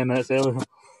it for 10 minutes earlier.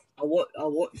 I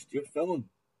watched your film.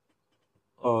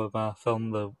 Oh, my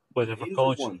film, the Weather for Angel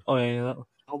College. one. Oh yeah, that one.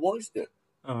 I watched it.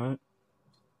 Alright.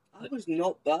 I was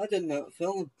not bad in that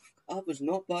film. I was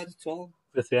not bad at all.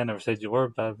 I never said you were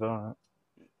bad, but alright.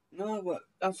 No, but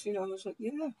I was like,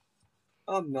 yeah,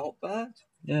 I'm not bad.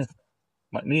 Yeah.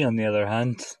 Like me, on the other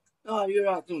hand. No, your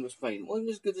acting was fine. It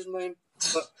wasn't as good as mine,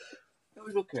 but it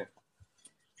was okay.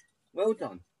 Well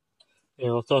done. Yeah,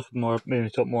 we'll talk more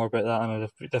about that on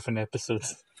a different episode.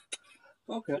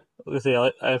 Okay.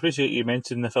 I appreciate you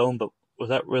mentioning the film, but was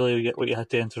that really what you had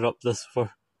to interrupt this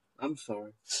for? I'm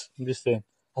sorry. I'm just saying.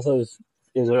 I thought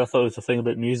it was a thing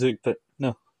about music, but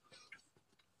no.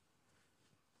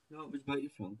 No, it was about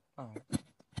your film. Oh.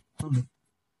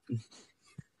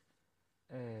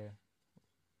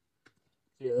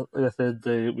 Yeah, like I said,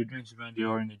 we mentioned Randy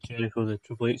Orton and Jericho, the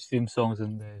Triple H theme songs,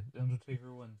 and the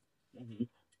Undertaker one.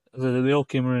 Mm-hmm. They all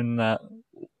came around that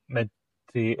mid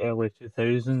to early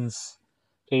 2000s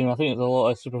time. I think there's a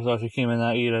lot of superstars who came in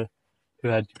that era who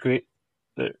had great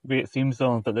theme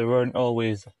songs, but they weren't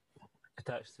always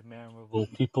attached to memorable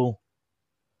people.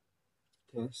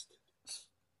 Test.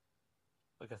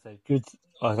 Like I said,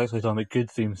 I was actually talking about good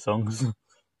theme songs.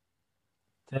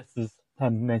 Test is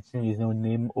him mentioning his own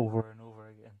name over and over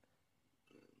again.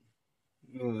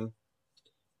 Yeah.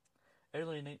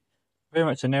 Very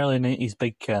much an early 90s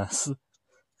Big Cass.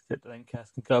 Except I think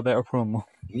Cass can cut a better promo.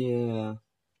 Yeah.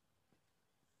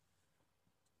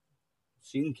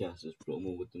 Seen Cass's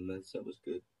promo with the Miz, that was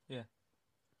good. Yeah.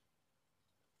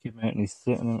 Came out and he's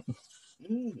sitting in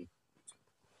Mm.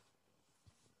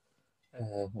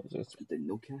 what was it? I didn't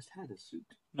know Cass had a suit.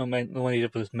 No, man, the one he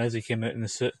did was Miz, he came out in the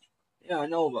suit. Yeah, I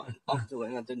know, but up to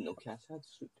then I didn't know Cass had a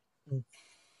suit. I'm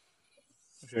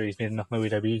sure he's made enough money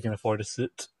that he can afford a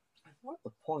suit. What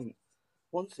the point?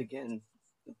 Once again,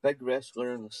 a big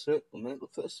wrestler in a suit. The minute they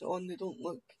put a suit on, they don't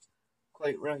look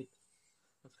quite right.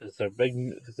 Because they're big,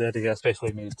 because they had to get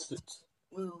specially made suits.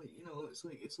 Well, you know, it's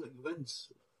like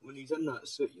Vince. When he's in that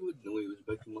suit, you wouldn't know he was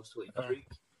a big muscly freak.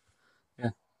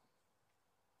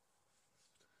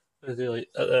 Like,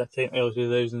 at that time, early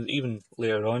 2000s, even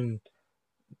later on,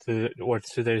 towards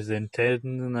 2010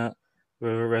 and that,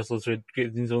 where wrestlers would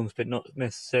get these songs, but not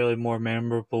necessarily more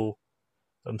memorable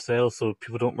themselves, so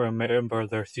people don't remember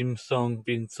their theme song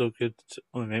being so good.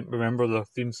 Remember their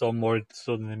theme song more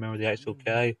so than they remember the actual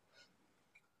guy.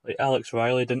 Like Alex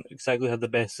Riley didn't exactly have the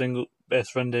best run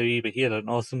WWE, but he had an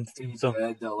awesome theme song.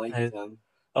 I liked him.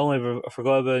 I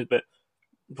forgot about it, but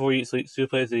before each like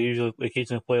suplex, they usually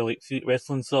occasionally play like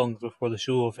wrestling songs before the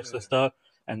show officially start,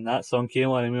 and that song came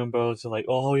on. And I remember I was just like,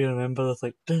 "Oh, you remember this?"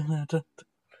 Like, say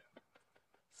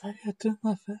it to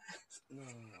my face.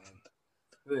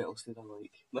 Who else did I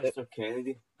like? Mr.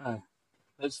 Kennedy. Aye.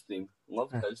 His theme,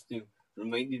 loved his theme.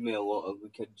 Reminded me a lot of the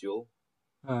Kid Joe.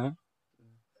 And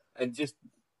just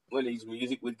when his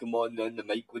music would come on, then the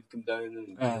mic would come down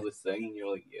and do the thing.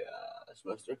 You're like, yeah, it's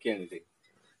Mr. Kennedy.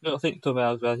 No, I think Tommy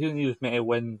Alex, I think he was meant to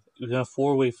win. He was in a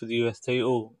 4-way for the US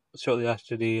title shortly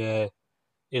after he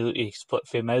split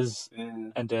from Miz,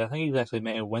 and I think he was actually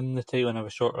meant to win the title and have a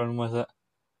short run with it.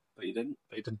 But he didn't.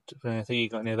 I think he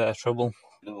got in a bit of trouble.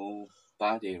 No,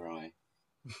 bad A-Rye.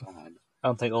 Bad. I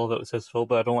don't think all of it was his fault,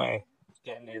 but I don't want to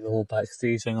get into the whole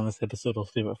backstage thing on this episode. I'll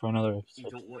save it for another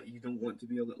episode. You don't want to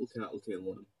be a little tattletale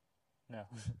on him. No.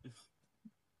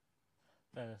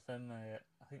 I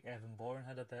think Evan Bourne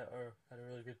had a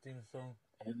really good theme song.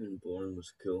 Evan Bourne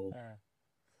was cool.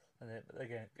 And then, but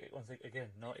again,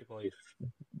 Naughty Boy.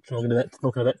 Talking a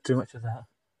bit too much of that.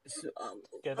 So,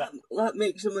 that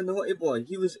makes him a naughty boy.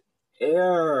 He was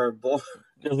airborne.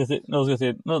 I was gonna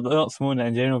say, no, not Simone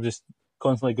in general, just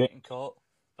constantly getting caught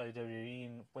by WWE,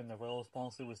 and when the Willis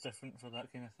policy was different for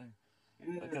that kind of thing.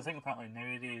 Yeah. Like, I think apparently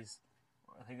nowadays,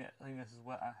 I think this is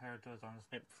what I heard was on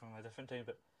this from a different time,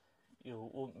 but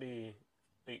you won't be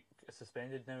like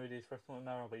suspended nowadays for something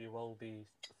matter, but you will be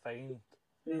fined.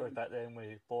 Whereas back then, when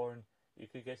he was born, you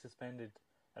could get suspended,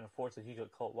 and unfortunately, he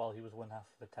got caught while he was one half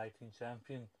of the tag team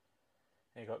champion.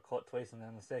 And he got caught twice, and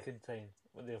then the second time,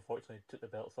 when they unfortunately took the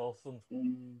belts off them.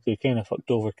 So he kind of fucked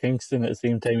over Kingston at the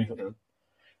same time.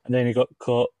 And then he got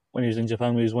caught when he was in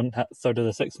Japan, when he was 1/3 of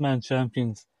the six-man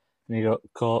champions, and he got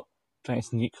caught trying to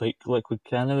sneak like liquid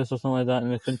cannabis or something like that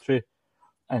in the country,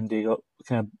 and he got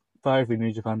kind of fired from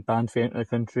New Japan, banned from entering the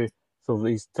country. So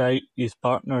his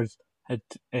partners had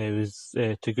was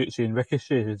Taguchi and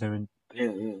Ricochet, who's now in,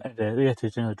 and they had to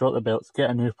generally drop the belts, get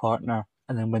a new partner,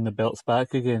 and then win the belts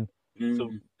back again.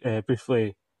 So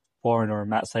briefly, Warren, or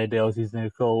Matt Sydal as he's now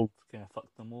called, kind of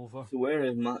fucked them over. So where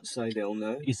is Matt Sydal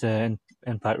now? He's in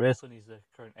Impact Wrestling. He's the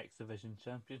current X Division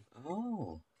champion.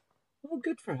 Oh, well,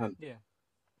 good for him. Yeah.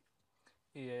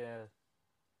 They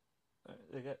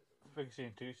got Ricochet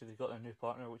and Taguchi. They got their new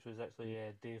partner, which was actually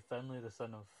Dave Finlay, the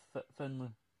son of Fit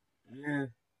Finlay. Yeah.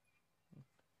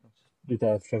 We did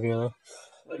have trivia though.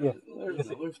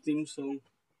 Where's theme song?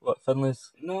 What,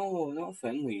 Finlay's? No, not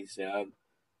Finlay's.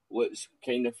 What's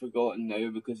kind of forgotten now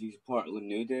because he's part of the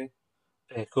New Day.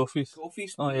 Kofi's.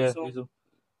 Oh yeah. song.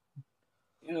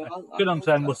 You know, I couldn't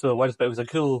understand most of the words, but it was a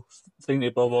cool thing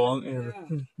to bob along. Yeah.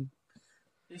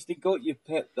 Just they got you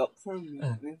pepped up for him.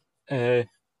 So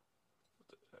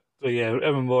yeah,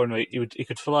 Evan Bourne, right, he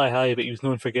could fly high, but he was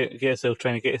known for trying to get himself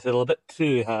a little bit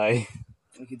too high.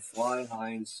 He could fly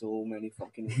high in so many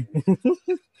fucking ways.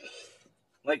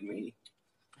 Like me.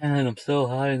 And I'm so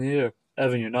high in the air.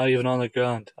 Evan, you're not even on the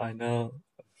ground. I know.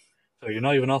 So you're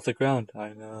not even off the ground.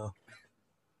 I know.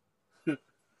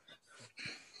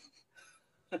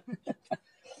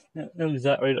 No, is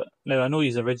that right? Now, I know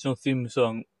his original theme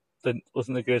song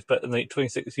wasn't the greatest, but in like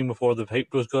 2016, before the Hype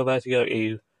Bros got back together,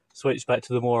 he switched back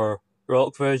to the more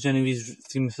rock version of his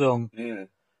theme song. Yeah.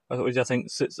 Which I think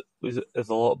is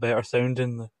a lot better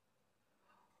sounding.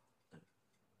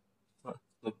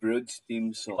 The Brood's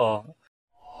theme song. Oh.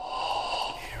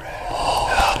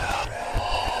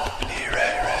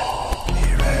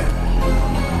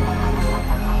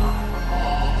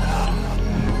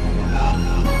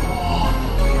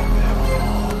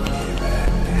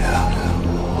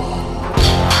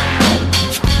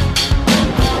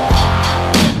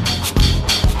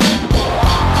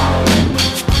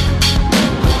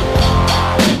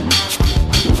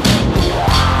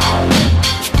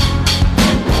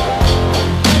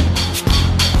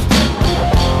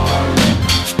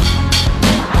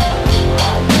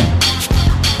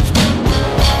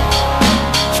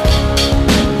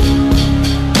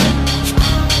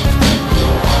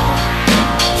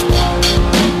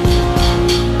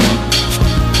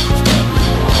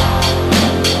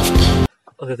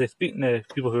 say, speaking of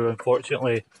people who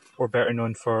unfortunately were better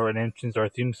known for an entrance or a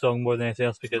theme song more than anything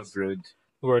else, because Brood.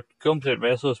 we were competent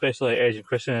wrestlers, especially like Edge and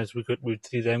Christian, as we'd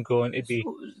see them going to be.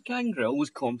 So, Gangrel was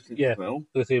competent Yeah. as well.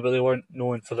 But they weren't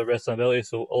known for their wrestling ability,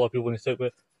 so a lot of people when they talk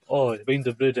about, oh, Being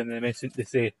the Brood, and they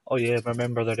say, oh yeah,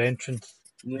 remember their entrance.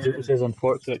 Yeah. Which is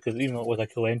unfortunate, because even though it was a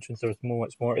cool entrance, there was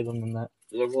much more to them than that.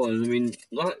 There was. I mean,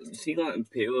 see that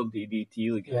Impaler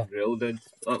DDT like Yeah. Gangrel did?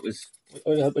 That was...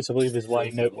 Which I believe is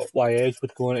why Edge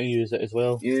would go on to use it as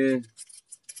well. Yeah.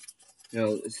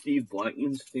 Steve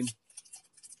Blackman's team.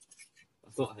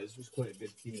 I thought his was quite a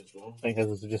good team as well. I think his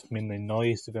was just mainly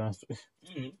noise, to be honest with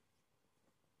you. Mm-hmm.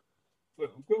 Well,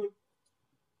 good.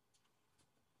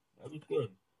 That was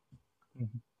good.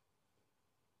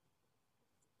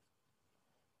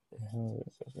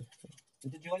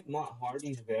 Did you like Matt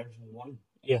Hardy's version 1?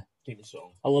 Yeah. Theme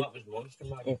song? I love- That was Monster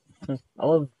Mag. Yeah. I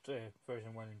loved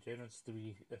version 1 in general, just to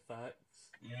be the facts.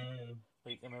 Yeah.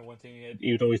 Like, I remember one thing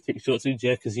he would always take shots at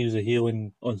Jeff because he was a heel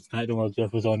on SmackDown while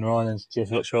Jeff was on Raw, and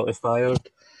Jeff got shortly fired.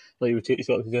 Like, he would take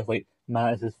shots at Jeff like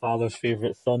Matt is his father's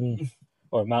favourite son,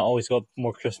 or Matt always got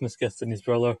more Christmas gifts than his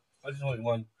brother, I just like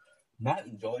one. Matt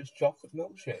enjoys chocolate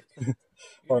milkshake.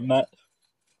 or Matt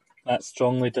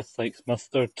strongly dislikes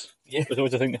mustard. Yeah.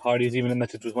 Which I think Hardy's even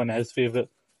admitted was one of his favourite.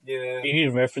 Yeah. He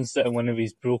even referenced it in one of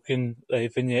his broken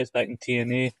vignettes back in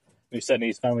TNA. He was sitting at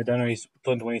his family dinner, he's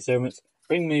talking to one of his servants,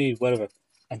 bring me whatever.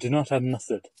 I do not have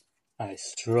mustard. I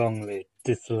strongly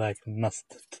dislike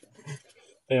mustard.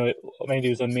 Anyway, mind he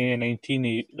was on Mania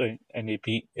 19 and he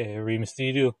beat Rey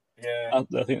Mysterio. Yeah. I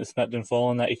think the SmackDown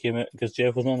following that he came out, because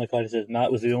Jeff wasn't on the card, he says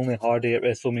Matt was the only Hardy at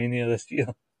WrestleMania this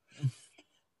year.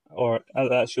 Or at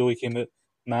that show he came out,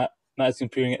 Matt's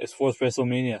comparing it his 4th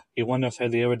WrestleMania. He wonders how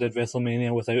they ever did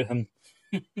WrestleMania without him.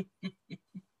 You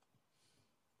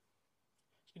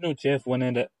know, Jeff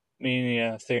winning at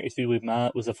Mania 33 with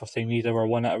Matt was the first time he'd ever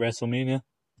won at a WrestleMania.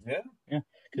 Yeah. Yeah,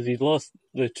 because he'd lost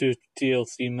the 2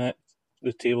 TLC match,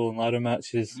 the table and ladder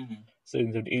matches. Mm-hmm. So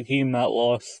he and Matt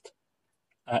lost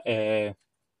at 18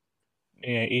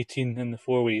 in the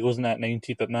 4 where he wasn't at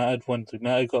 90, but Matt had won. So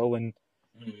Matt had got a win.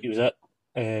 Mm-hmm. He was at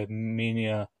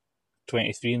Mania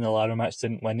 23 in the ladder match,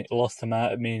 didn't win. He lost to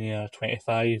Matt at Mania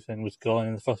 25 and was gone.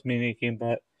 And the first Mania he came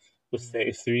back was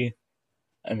 33,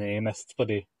 and then he missed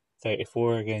bloody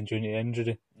 34 again due to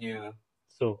injury. Yeah.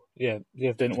 So yeah,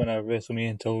 Jeff didn't win a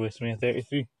WrestleMania until WrestleMania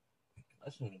 33.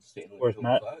 That's an insane.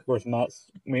 Whereas Matt's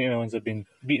Mania ones have been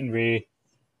beating Ray,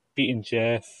 beating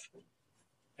Jeff.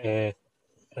 I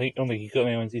think only he got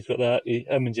many ones. He's got that.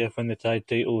 Him and Jeff won the tag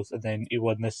titles, and then he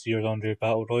won this year's Andre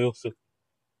Battle Royal. So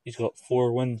he's got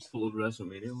 4 wins. 4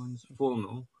 WrestleMania ones.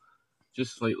 4-0.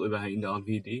 Just slightly behind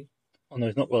RVD. Oh no,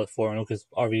 he's not really 4-0 because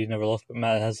RVD never lost, but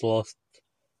Matt has lost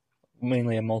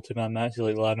mainly in multi-man matches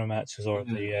like ladder matches or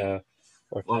the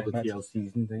Or tag the matches.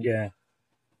 TLCs and things. Yeah,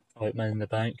 like Man in the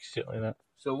Bank, shit like that.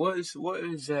 So what is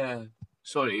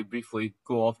sorry to briefly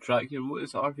go off track here, what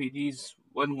is RVD's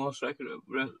win-loss record at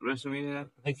WrestleMania then?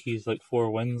 I think he's like 4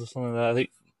 wins or something like that. I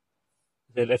think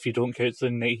that if you don't count the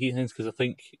night heat things, because I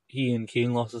think he and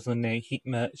Kane lost us in the night heat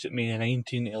match at Mania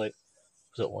 19 to like,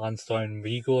 was it Landstar and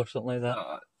Regal or something like that?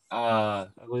 I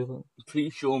believe it.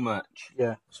 Pre-show match.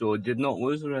 Yeah. So did not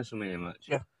lose the WrestleMania match.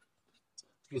 Yeah.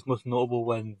 His most notable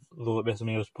win, though, at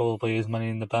WrestleMania was probably his Money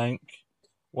in the Bank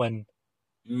win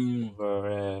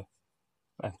over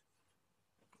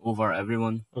Over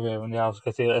everyone. everyone. Yeah, I was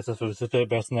going to say this was the third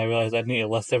person I realised I'd need to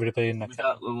list everybody in the Was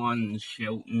that the one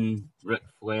Shelton, Ric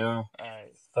Flair?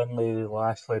 Finlay,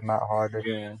 Lashley, Matt Hardy.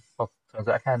 Yeah. Well,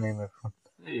 I can't name it.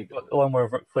 There you go. The one where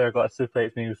Ric Flair got a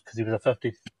suplex because he was a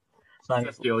 50.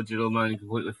 50-odd-year-old man who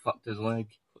completely fucked his leg.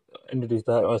 Ended his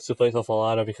back or suplex off a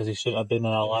ladder because he shouldn't have been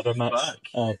in a ladder match. back.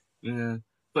 Aye. Yeah.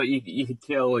 But you could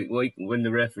tell like when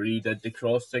the referee did the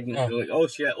cross signature, like, oh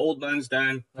shit, old man's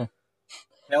down. Yeah.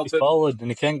 Help He's him. fallen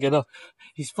and he can't get up.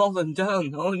 He's fallen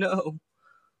down. Oh no.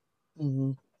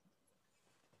 Mm-hmm.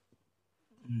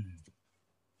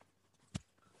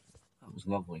 That was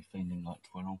lovely finding that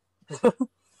twirl.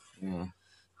 Yeah.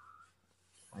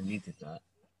 I needed that.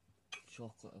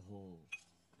 Chocolate hole.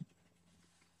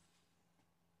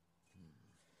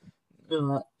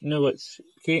 No, it's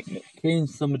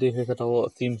Kane's somebody who had a lot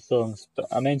of theme songs, but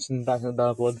I mentioned back in the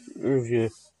Bad Blood review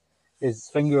his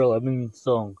Finger Lemon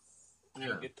song.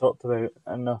 Yeah. Get talked about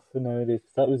enough nowadays.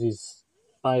 That was his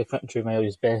by country mile,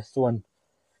 his best one.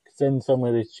 Because then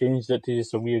suddenly they changed it to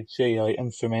just a weird shitty like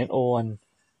instrumental one,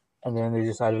 and then they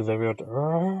just added the weird.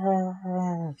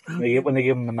 When they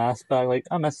gave him the mask back, like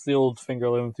I miss the old Finger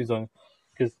Lemon song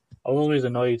because I was always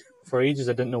annoyed for ages.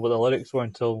 I didn't know what the lyrics were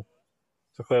until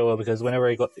for quite a while because whenever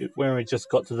he just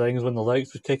got to the things when the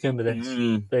lyrics would kick in, but then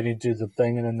he'd do the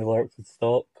thing and then the lyrics would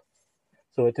stop.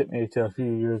 So it took me to a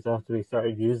few years after we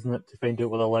started using it to find out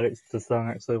what the lyrics to the song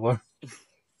actually were.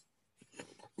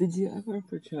 Did you ever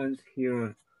perchance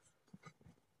hear?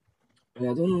 And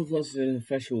I don't know if this is an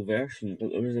official version,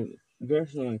 but there was a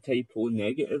version on a Type O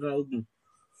Negative album.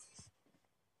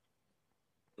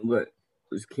 But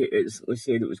they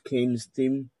said it was Kane's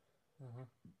theme.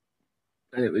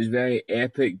 And it was very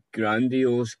epic,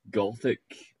 grandiose, gothic,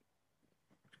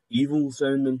 evil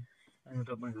sounding. I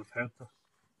don't think I've heard this.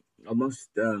 I must,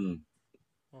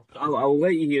 I'll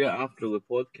let you hear it after the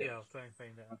podcast. Yeah, I'll try and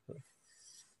find it after.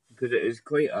 Because it is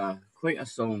quite a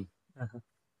song.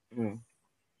 Yeah.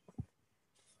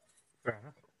 Fair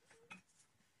enough.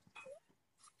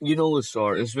 You know the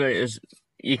sort.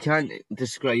 You can't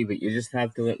describe it. You just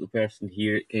have to let the person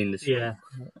hear it, kind of. Yeah,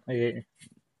 I get you.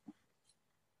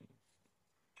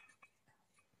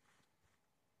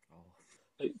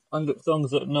 Like, songs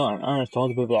that aren't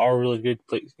talked about but are really good.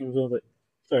 Like,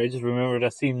 sorry, I just remembered a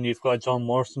scene. You've got a John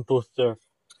Morrison poster.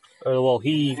 Well,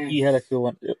 he had a cool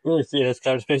one. It really suited his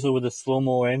character, especially with the slow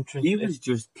mo entrance. He was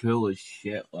just cool as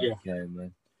shit, that guy,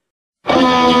 man. Now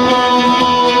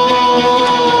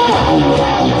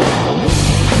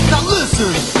listen,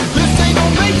 this ain't no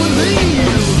make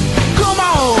believe. Come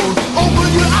on, open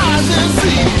your eyes and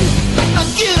see. Now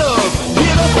get up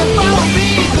and follow me,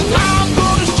 'cause I'm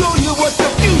gonna show you what the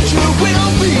future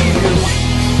will be.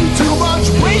 Too much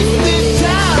wasted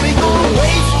time, ain't gonna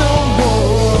waste no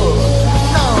more.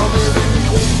 No, baby.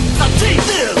 Now take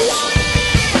this.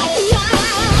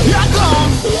 Here I come.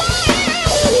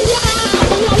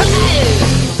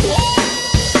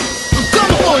 I'm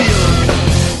coming for you.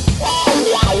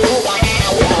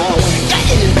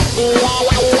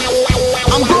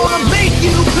 I'm gonna make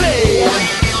you play.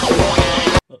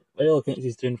 I really think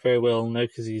he's doing very well now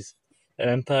because he's an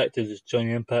Impact, he's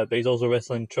joining Impact, but he's also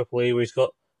wrestling AAA where he's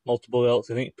got multiple belts.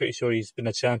 I think pretty sure he's been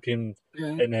a champion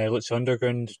in Lucha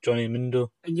Underground, Johnny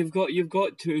Mundo. And you've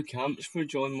got two camps for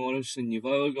John Morrison. You've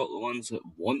either got the ones that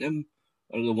want him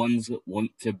or the ones that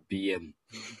want to be him.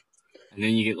 And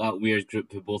then you get that weird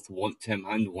group who both want him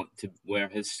and want to wear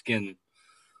his skin.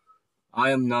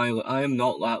 I am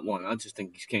not that one. I just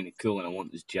think he's kind of cool and I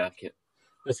want his jacket.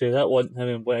 Let's say that one,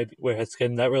 having wear his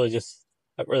skin, that really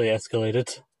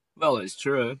escalated. Well, it's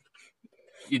true.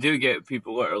 You do get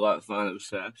people that are that fan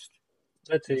obsessed.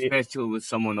 Especially with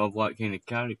someone of that kind of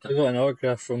character. I got an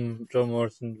autograph from John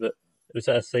Morrison, but it was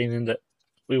at a signing that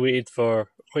we waited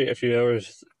for quite a few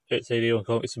hours outside Avon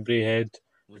Comics in Braehead.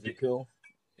 Was it cool?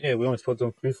 Yeah, we only spoke to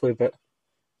him briefly, but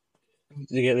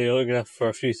to get the autograph for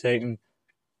a few seconds,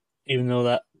 even though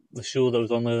that the show that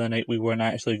was on the other night we weren't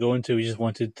actually going to, we just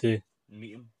wanted to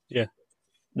meet him. Yeah.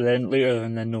 But then later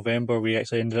in November, we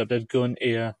actually did going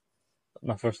to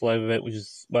my first live event, which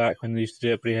is back when they used to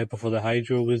do it at Braehead before the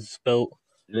Hydro was built.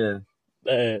 Yeah.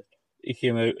 He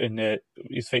came out and he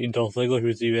was fighting Dolph Ziggler, who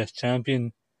was the US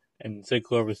champion, and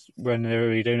Ziggler was running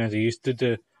everybody down as he used to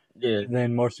do. Yeah. And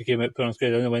then Morrison came out, put on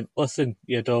screen, and went, "Listen,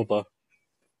 you dauber."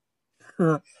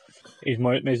 He's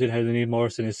mentioned how the name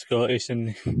Morrison is Scottish,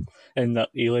 and that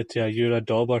he led to a "You're a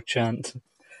dauber" chant.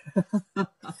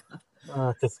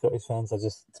 The Scottish fans are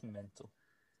just mental.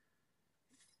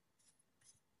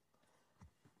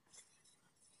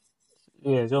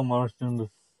 Yeah, John Morrison was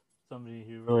somebody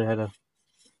who really had a...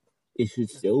 He should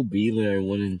still be there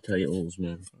winning titles,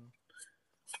 man.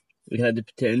 He had the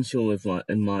potential,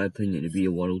 in my opinion, to be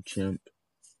a world champ.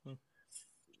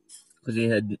 Because he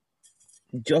had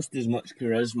just as much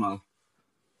charisma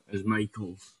as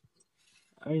Michaels.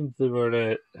 I mean, they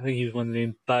were. I think he was one of the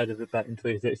main bad of it back in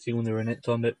 2016 when they were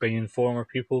talking about bringing former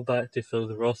people back to fill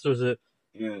the rosters.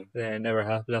 That never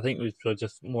happened. I think it was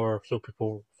just more so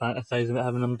people fantasizing about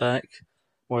having him back,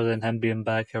 more than him being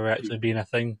back or actually being a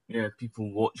thing. Yeah,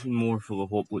 people watching more for the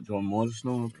hope that John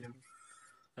Morrison will appear.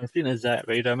 And speaking of Zack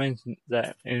Ryder, I mentioned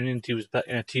that he was back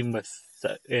in a team with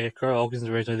Kurt Hawkins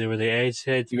originally. They were the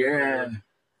Edgeheads. Yeah.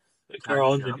 Kurt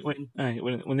Hawkins,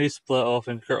 when they split off,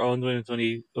 and Kurt Hawkins, when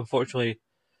he unfortunately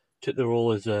took the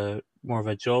role as more of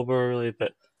a jobber, really,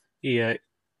 but he had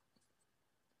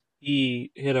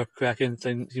a cracking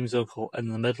thing, seems in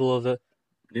the middle of it.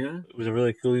 Yeah. It was a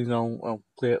really cool thing. I'll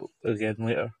play it again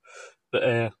later.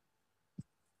 But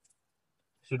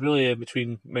should really,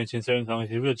 between mentioning certain songs,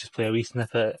 you should really just play a wee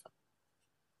snippet.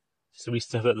 Just a wee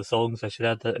snippet of the songs. I should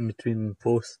add that in between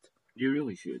post. You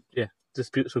really should. Yeah,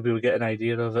 just so people get an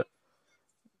idea of it.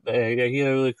 But yeah, he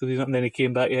had a really cool thing, and then he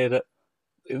came back,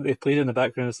 they played in the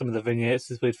background of some of the vignettes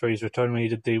he played for his return when he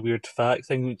did the weird fact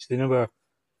thing, which they never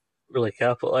really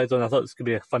capitalised on. I thought this could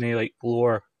be a funny,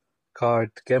 lower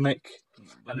card gimmick.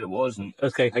 But it wasn't.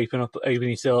 This guy hyping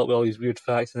you sell up with all these weird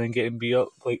facts and then getting beat up,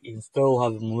 you can still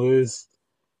have him lose,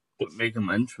 But make them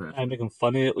interesting. I make him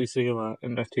funny, at least make him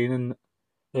entertaining.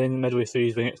 Then midway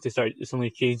through, they suddenly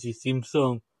changed his theme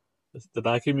song, the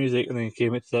backing music, and then he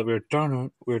came into that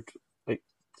weird, like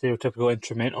stereotypical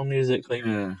instrumental music. Like,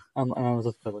 Yeah. and I was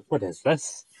just like, what is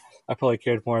this? I probably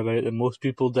cared more about it than most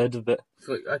people did, but It's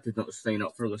like, I did not sign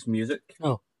up for this music.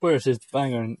 no. Where's his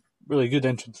banger and really good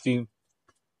entrance theme?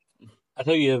 I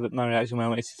tell you about my reaction when I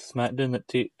went to see SmackDown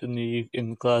at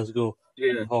in Glasgow.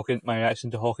 Yeah. My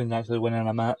reaction to Hawkins actually winning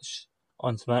a match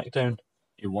on SmackDown.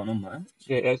 You won on that?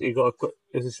 Yeah, he got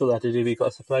it's a show that today. We got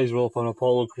a surprise roll up on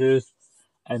Apollo Crews,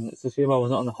 and it's a shame I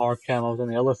was not on the hard cam. I was on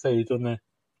the other side on the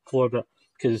floor, but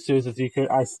because as soon as the 3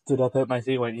 count, I stood up at my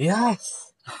seat and went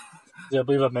yes. I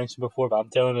believe I've mentioned before, but I'm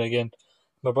telling it again.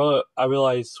 My brother, I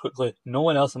realised quickly, no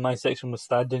one else in my section was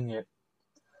standing yet.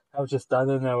 I was just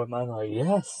standing there with man like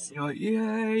yes. You're like,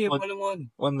 yay, you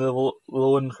won. One of the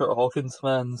lone Kurt Hawkins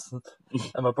fans,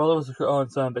 and my brother was a Kurt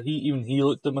Hawkins fan, but he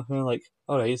looked at me and like,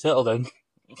 all right, settle down.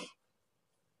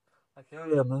 I tell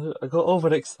you, I got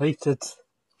overexcited.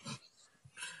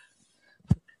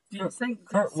 Do you think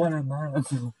Kurt won a man?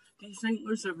 Do you think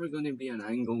there's ever going to be an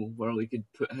angle where we could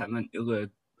put him into the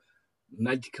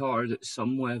mid card at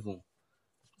some level?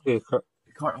 Yeah,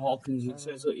 Kurt Hawkins, it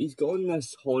says like, he's gone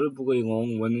this horribly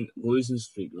long losing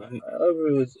streak, right?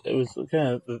 It was kind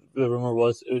of the rumor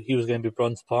was he was going to be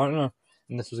Braun's partner,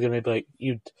 and this was going to be like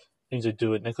you'd usually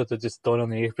do it. Nicholas would just stand on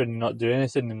the apron and not do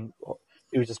anything, and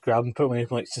he would just grab him, put him on the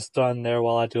apron, like just stand there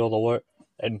while I do all the work,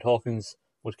 and Hawkins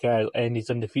would kind of end his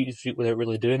undefeated streak without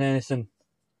really doing anything,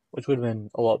 which would have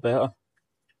been a lot better.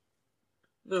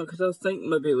 No, because I was thinking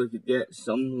maybe we could get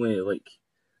some way, like,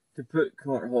 to put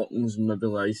Kurt Hawkins in maybe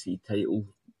the IC title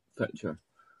picture.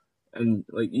 And,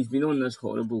 like, he's been on this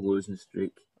horrible losing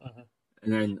streak. Uh-huh.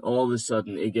 And then all of a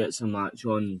sudden he gets a match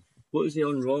on, what is he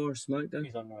on, Raw or SmackDown?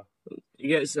 He's on Raw. He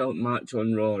gets a match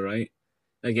on Raw, right?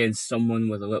 Against someone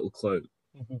with a little clout.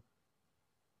 Mm-hmm.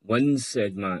 Wins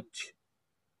said match.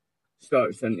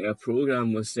 Starts into a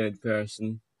program with said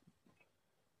person.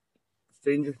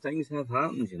 Stranger things have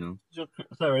happened, you know. So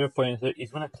the other point is that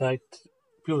he's won a tag.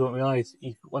 People don't realise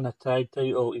he's won a tag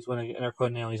title. He's won an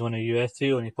Intercontinental. He's won a US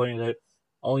title, and he pointed out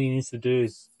all he needs to do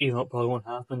is, even though it probably won't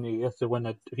happen, he has to win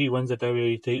if he wins a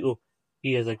WWE title,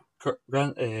 he has a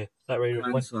Grand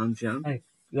Slam champ.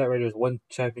 That Rider is one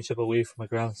championship away from a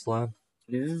Grand Slam.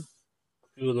 Yeah.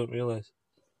 People don't realise.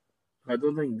 I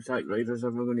don't think Zack Ryder's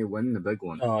ever going to win the big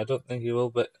one. No, I don't think he will,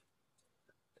 but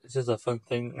it's just a fun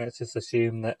thing. It's just a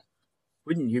shame that.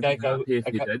 Wouldn't you be happy if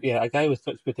he did? Yeah, a guy with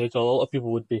such potential. A lot of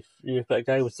people would be furious, but a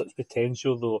guy with such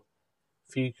potential, though,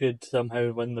 if he could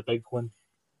somehow win the big one.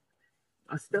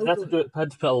 I still had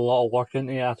to put a lot of work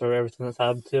into it after everything that's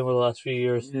happened to him over the last few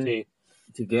years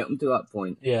to get him to that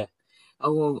point. Yeah.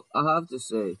 Well, I have to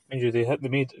say, they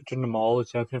made Jinder Mahal the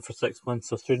champion for 6 months,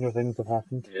 so stranger things have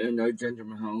happened. Yeah, now Jinder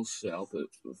Mahal's set up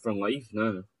for life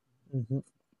now. Mm-hmm.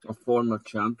 A former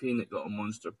champion that got a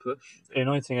monster push. The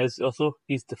annoying thing is also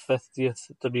he's the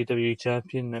 50th WWE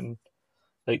champion and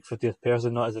like 50th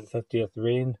person, not as in 50th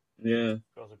reign. Yeah.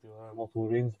 Because people have multiple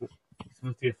reigns, but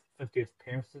he's 50th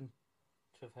person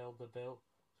to have held the belt.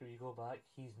 So you go back,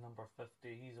 he's number 50.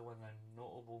 He's the one that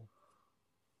notable.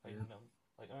 Like,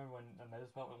 I remember when the Miz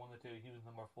probably won the title, he was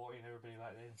number 40, and everybody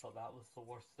back then thought that was the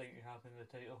worst thing to happen to the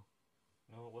title.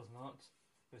 No, it was not.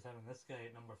 It was having this guy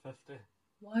at number 50.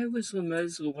 Why was the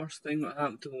Miz the worst thing that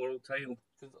happened to the world title?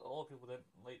 Because a lot of people didn't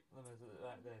like the Miz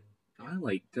back then. I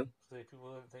liked him. So people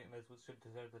didn't think Miz should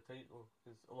deserve the title,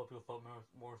 because a lot of people thought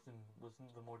Morrison was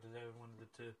the more deserving one of the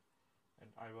two. And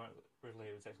ironically,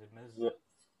 it was actually Miz. Yeah.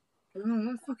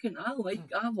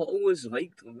 I've always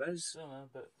liked the Miz. No, man,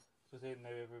 but so saying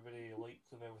now everybody likes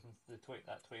him ever since that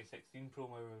 2016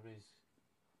 promo. Everybody's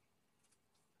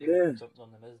jumped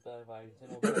on the Miz bandwagon. You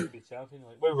know, but to be champion.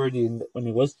 Like, where were you when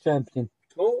he was champion?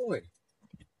 Totally.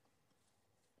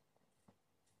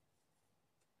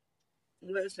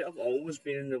 Let's say I've always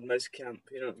been in the Miz camp.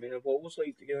 You know what I mean? I've always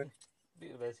liked the guy.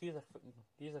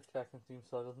 He's a cracking theme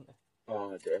song, isn't he?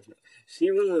 Oh, definitely. See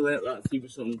when they let that theme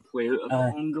song play out a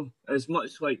bit longer, as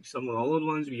much like some of the other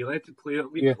ones where you let it play out a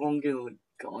bit longer, like,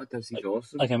 God, this is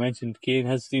awesome. Like I mentioned, Kane,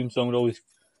 his theme song would always,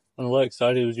 on the Alex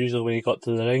side, it was usually when he got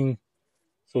to the ring,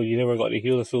 so you never got to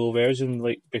hear the full version.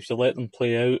 Like, if you let them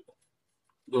play out,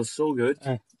 they're so good.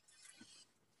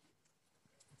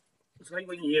 It's like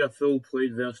when you hear a full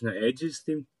played version of Edge's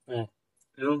theme. Yeah.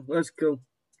 You know, that's cool.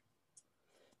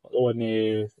 On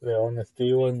the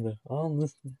Honesty one, that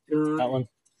one. Of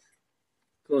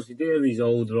course, he did have his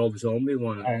old Rob Zombie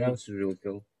one. That's really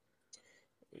cool.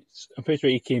 I'm pretty sure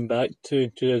he came back to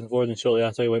 2004, and shortly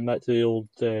after he went back to the old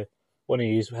one of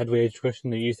his Headway Edge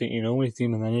Christian, that You Think You Know Me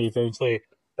theme, and then he eventually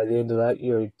by the end of that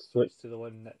year, he'd switch to the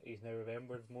one that he's now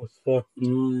remembered most for.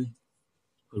 The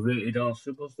Rated R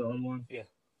Superstar one. I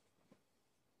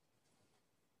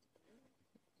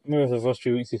remember the first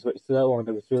few weeks he switched to that one,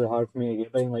 it was really hard for me to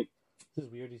get behind. Like, this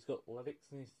is weird, he's got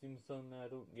lyrics in his theme song now, I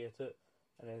don't get it.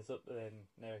 And then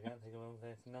now I can't think of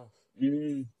anything else.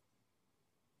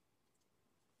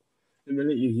 The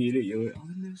minute you hear it, you're like,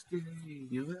 on this day.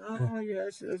 You're like, oh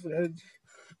yes, that's it.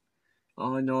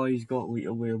 Oh no, he's got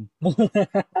Lita William.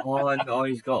 Oh no,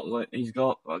 he's got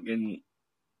fucking.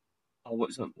 Oh,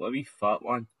 what's that? What a wee fat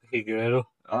one. Hey Guerrero.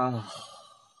 Ah,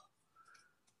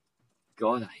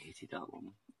 God, I hated that one.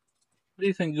 What do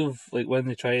you think of like when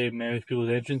they try to merge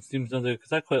people's entrance themes under?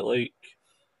 Because I quite like.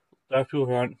 There are people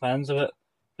who aren't fans of it,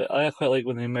 but I quite like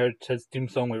when they merged his theme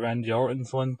song with Randy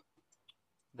Orton's one.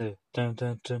 The dun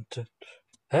dun dun dun.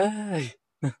 Hey.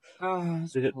 I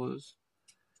suppose.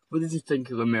 What did you think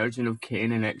of the merging of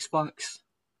Kane and X-Pac?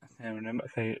 I can't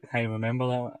remember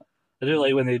that one. I do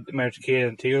like when they merged Kane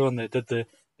and Taylor and they did the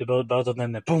build and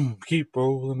then the boom, keep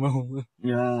rolling.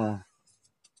 Yeah.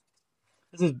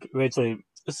 This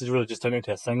is really just turning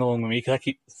into a sing along with me because I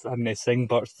keep having to sing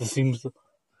parts of the themes.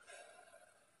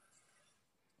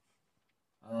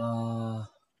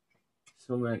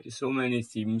 So many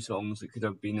theme songs that could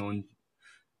have been on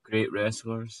great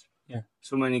wrestlers. Yeah.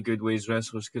 So many good ways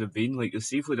wrestlers could have been. Like the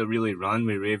Seafood would have really ran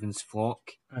with Raven's Flock.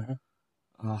 You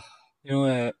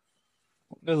know,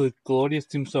 the Glorious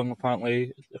theme song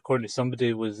apparently, according to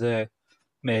somebody, was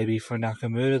maybe for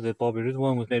Nakamura. The Bobby Roode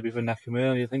one was maybe for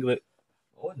Nakamura. You think about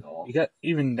Oh no. you get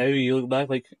even now you look back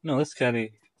like no, this kind of.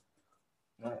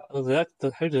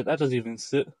 That doesn't even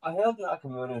suit. I heard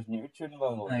Nakamura's new tune,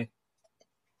 man. Aye.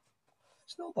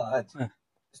 It's not bad. Aye.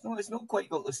 It's not quite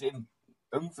got the same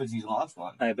oomph as his last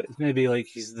one. Aye, but it's maybe like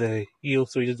he's the heel,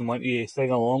 so he doesn't want you to sing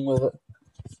along with it.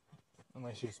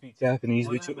 Unless you speak Japanese,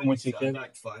 which you can.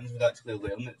 Fans would actually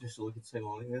learn it just so they could sing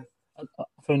along with it. I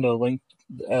found a link,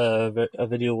 a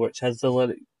video which has the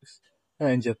lyrics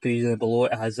in Japanese and below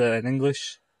it has it in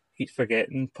English. Keep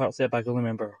forgetting parts of it, but I can only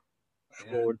remember.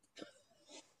 Yeah.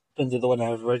 Into the one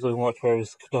I originally watched where I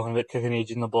was talking about kicking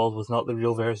Age in the balls was not the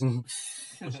real version.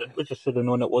 which I should have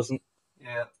known it wasn't.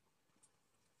 Yeah.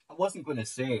 I wasn't going to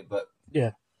say, but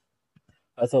Yeah.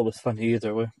 I thought it was funny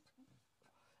either way.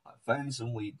 I found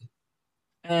some weed.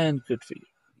 And good for you.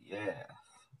 Yeah.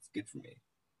 It's good for me.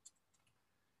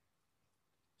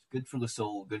 It's good for the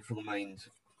soul, good for the mind.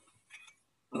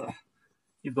 Ugh.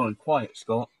 You've gone quiet,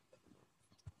 Scott.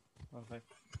 Okay.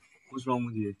 What's wrong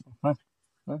with you? Huh?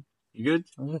 You good?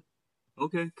 Okay.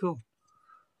 Okay, cool.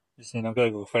 Just saying, I've got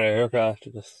to go for a haircut after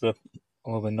this, so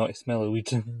I'll have a naughty smell of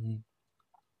weed.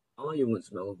 Oh, you won't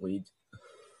smell of weed.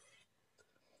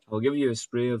 I'll give you a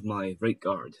spray of my right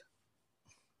guard.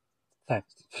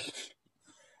 Thanks.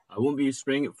 I won't be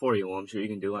spraying it for you, I'm sure you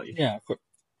can do that yourself. Yeah, of course.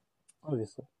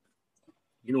 Obviously.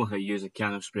 You know how to use a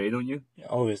can of spray, don't you? Yeah,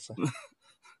 obviously. I'm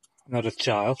not a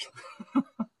child.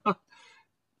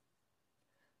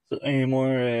 So, any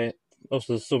more,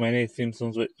 also there's so many theme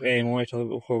songs, but any more to talk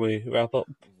about before we wrap up?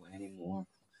 Oh, any more?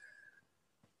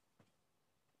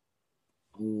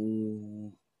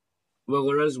 Oh. Well,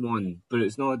 there is one, but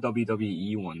it's not a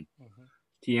WWE one.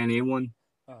 TNA one.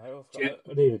 I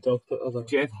didn't even talk about other.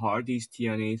 Jeff Hardy's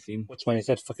TNA theme. Which one he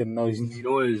said fucking millions? You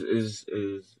know his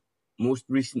most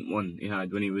recent one he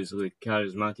had when he was the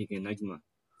Charismatic Enigma.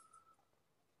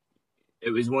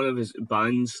 It was one of his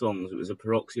band songs. It was a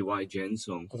Peroxy Y Gen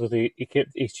song. So he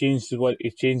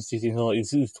changed his theme like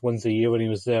at least once a year when he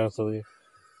was there. So You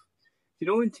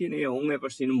know, in TNA, I only ever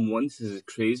seen him once as a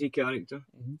crazy character,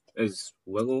 as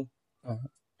Willow.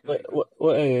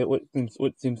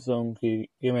 What theme song? Can you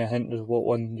give me a hint of what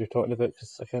one you're talking about?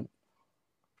 Because I can't.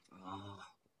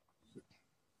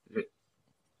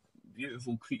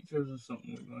 Beautiful Creatures or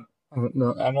something like that.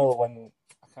 No, I know the one.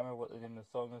 I can't remember what the name of the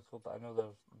song is called, but I know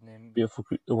the name.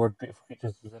 The word "beautiful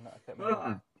creatures" was in it. I can't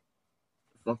remember.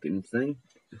 Fucking thing.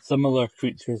 Similar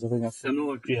creatures, I think. That's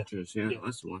Similar Creatures, yeah,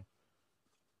 that's the one.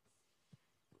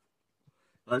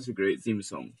 That's a great theme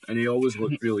song, and he always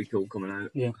looked really cool coming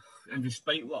out. Yeah. And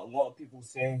despite what a lot of people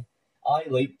say, I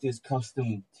liked his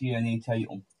custom TNA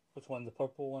title. Which one? The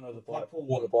purple one or the black? Purple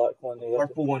one. The black one. The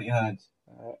purple one he had.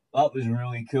 That was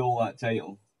really cool, that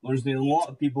title. There's been a lot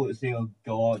of people that say, oh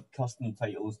god, custom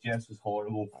titles, Jeff's was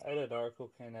horrible. I read an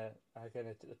article I kind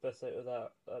of took the piss out of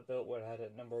that belt where I had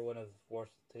it number one of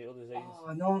worst title designs.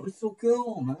 Oh no, it was so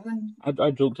cool, man. I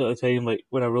joked at the time, like,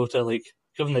 when I wrote it, like,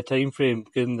 given the time frame,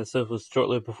 given this was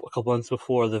shortly before, a couple months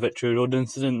before the Victory Road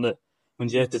incident, that when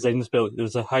Jeff designed this belt, there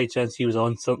was a high chance he was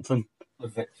on something. The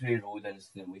Victory Road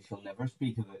incident, we shall never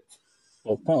speak of it.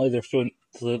 Well, apparently they're showing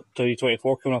the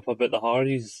 2024 coming up about the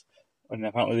Hardys and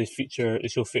apparently they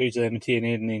show footage of them in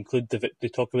TNA, and they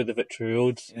talk about the Victory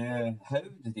Roads. Yeah, how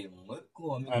did he look?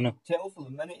 I mean, I know. tell for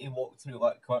the minute he walked through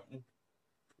that curtain.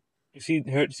 You see,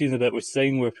 heard seen the bit with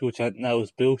Sting where people chanting that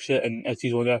was bullshit, and as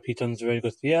he's one up, he turns around and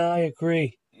goes, "Yeah, I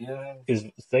agree." Yeah. Because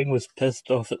Sting was pissed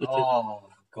off at the time. Oh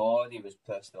God, he was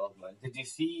pissed off, man. Did you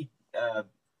see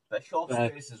Bischoff's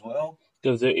face as well?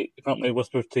 Because he apparently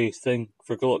whispered to Sting,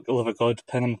 "For God, love of God,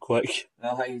 pin him quick."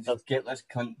 Just get this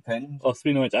cunt pinned. Oh,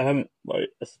 speaking of which, I haven't. Well,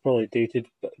 it's probably dated,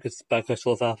 because Backlash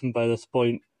will have happened by this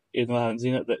point. Even though I haven't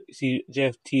seen it, but see,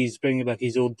 Jeff T's bringing back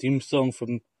his old theme song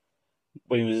from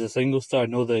when he was a single star. I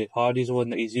know the Hardy's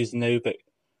one that he's using now, but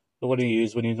the one he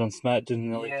used when he was on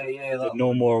SmackDown, the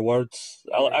No More Words.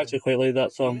 I actually quite like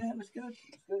that song. Yeah, it was good.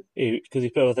 Because he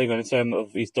put a thing on Instagram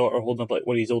of his daughter holding up like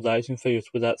one of his old action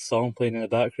figures with that song playing in the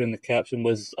background. The caption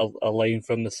was a line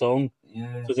from the song.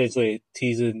 Yeah. So essentially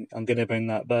teasing, I'm going to bring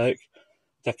that back.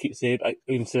 I keep saying, I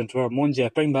even saying to her,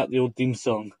 Monja, bring back the old theme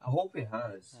song. I hope he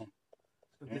has.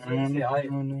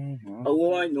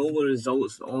 Although I know the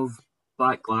results of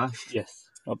Backlash. Yes,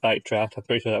 not Backdraft. I'm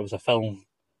pretty sure that was a film.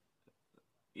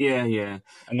 Yeah.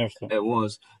 I never saw it.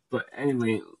 Was. But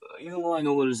anyway, even though I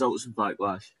know the results of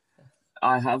Backlash,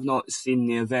 I have not seen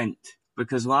the event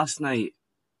because last night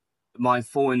my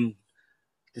phone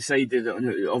decided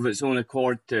of its own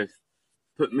accord to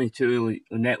put me to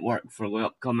the network for the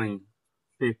upcoming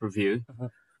pay-per-view. Uh-huh.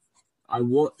 I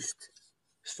watched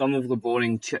some of the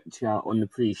boring chit-chat on the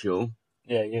pre-show.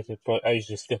 Yeah, I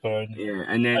usually skip around. Yeah,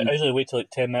 and then I usually wait till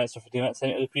like 10 minutes or 15 minutes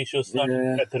into the pre-show start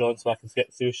and get it on so I can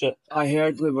skip through shit. I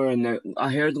heard them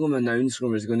announce there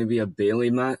was going to be a Bailey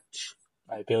match.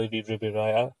 Bailey beat Ruby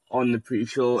Riott On the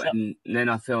pre-show, and then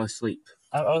I fell asleep.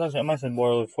 I was actually imagining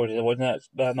more looking forward to the winning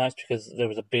that match because there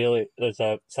was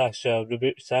a Sasha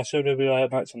Ruby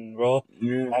Riott match on Raw.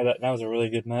 Yeah. That was a really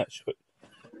good match. But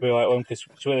Ruby Riott won because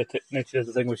she does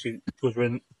the thing where she goes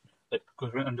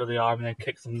right under the arm and then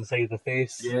kicks him in the side of the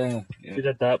face. Yeah. She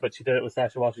did that, but she did it with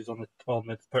Sasha while she's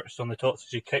perched on the top, so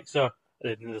she kicks her,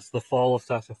 and then there's the fall of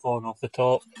Sasha falling off the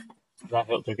top. That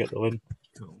helped her get the win.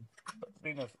 Cool.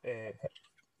 Speaking of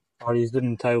Hardy's doing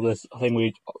entirely this thing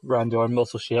with Randy Orton,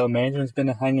 also Shelton Benjamin's been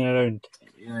hanging around.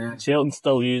 Yeah. Shelton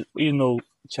still even though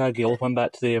Chad Gable went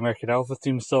back to the American Alpha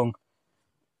theme song,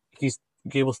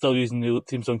 Gable's still using the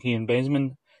theme song he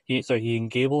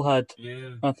and Gable had.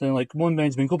 Yeah. Nothing like, come on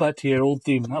Benjamin, go back to your old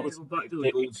theme. That was go back to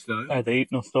the old style. There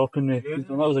ain't no stopping me. Yeah.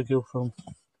 That was a good film.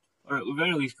 Or at the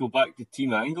very least go back to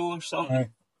Team Angle or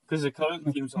something. Because the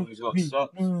current team song has got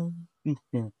sucks.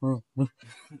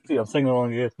 See, I'm singing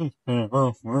along here.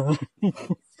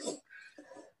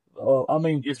 Oh, I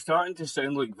mean, you're starting to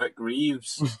sound like Vic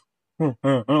Reeves.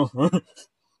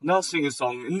 Now sing a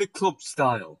song in the club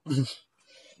style.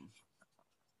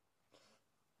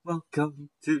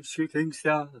 Welcome to Shooting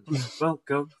Stars.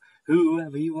 Welcome,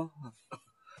 whoever you are.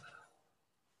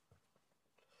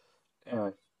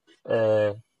 Anyway,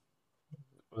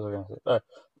 what was I going to say?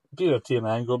 Peter Team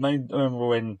Angle. I remember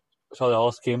when Charlie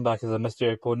Haas came back as a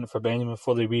mystery opponent for Benjamin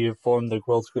before they reformed the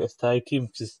World's Greatest Tag Team,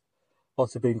 which has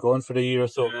also been gone for a year or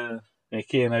so. Yeah. And he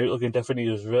came out looking different. He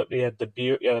was ripped. He had a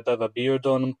bit of a beard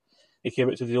on him. He came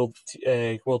out to the old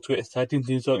World's Greatest Tag Team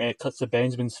song, and it cuts to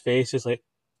Benjamin's face. It's like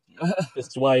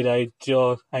this wide-eyed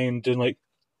jaw hanging down, like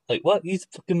what? He's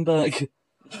fucking back.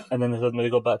 And then suddenly they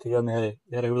got back together. And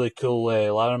they had a really cool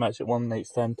ladder match at One Night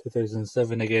Stand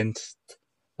 2007 against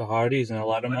the Hardys in a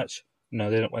ladder match. No,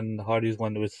 they didn't win. The Hardys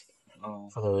won. It was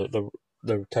for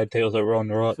the tag titles that were on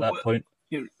the Raw at that point.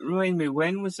 Remind me,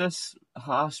 when was this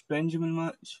Haas Benjamin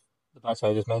match? The match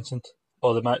I just mentioned.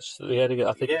 Oh, the match that they had again.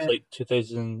 I think it's like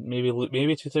 2000,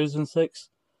 maybe 2006.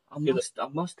 I must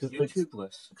YouTube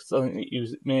this. Because I think you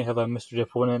may have a mystery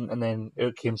opponent, and then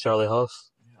out came Charlie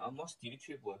Haas. Yeah, I must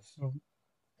YouTube this.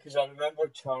 Because I remember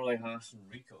Charlie Haas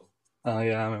and Rico. Oh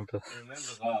yeah, I remember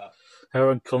that. How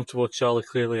uncomfortable Charlie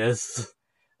clearly is.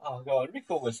 Oh god,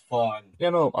 Rico was fun.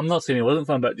 You know, I'm not saying he wasn't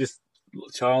fun, but just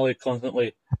Charlie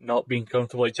constantly not being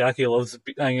comfortable. Like Jackie loves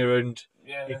hanging around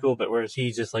Rico, but whereas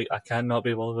he's just like, I cannot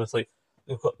be bothered with. Like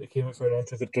they came out for an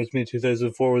entrance at Christmas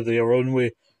 2004 with their own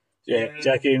way. Yeah,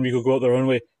 Jackie and Rico go out their own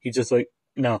way. He's just like,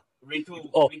 no. Rico,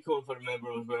 if I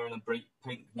remember, was wearing a bright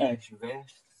pink mesh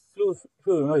vest.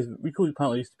 Rico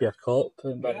apparently used to be a cop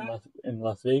back in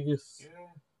Las Vegas. Yeah.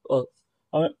 Well,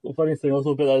 the funny thing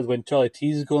also about that is when Charlie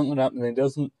T's going up and then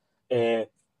doesn't, Taz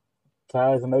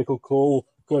and Michael Cole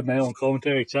go out on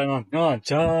commentary chatting on, "Come on,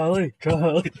 Charlie."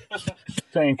 Trying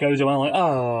to encourage him, I'm like,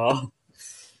 oh.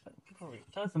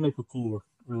 Taz and Michael Cole were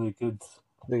really good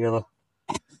together.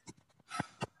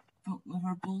 But they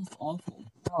were both awful.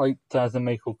 I like Taz and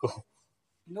Michael Cole.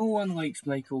 No one likes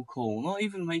Michael Cole. Not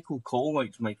even Michael Cole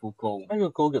likes Michael Cole.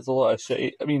 Michael Cole gets a lot of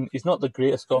shit. I mean, he's not the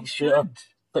greatest He commentator, should.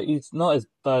 but he's not as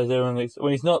bad as everyone else.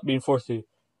 When he's not being forced to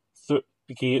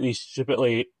get these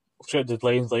stupidly scripted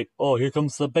lines like, "Oh, here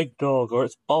comes the big dog," or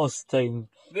 "It's boss time."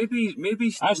 Maybe.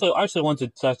 I actually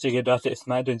wanted Sasha to get drafted to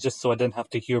SmackDown just so I didn't have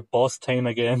to hear "boss time"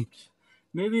 again.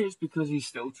 Maybe it's because he's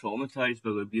still traumatized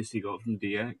by the abuse he got from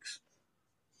DX.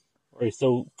 Or he's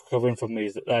still recovering from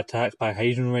these attacks by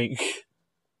Heidenreich.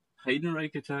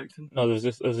 Heidenreich attacked him. No, there was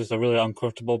just a really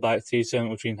uncomfortable backstage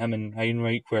segment between him and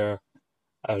Heinrich where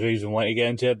I was even wanting to get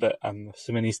into it, but I'm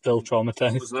assuming he's still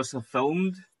traumatized. Was this a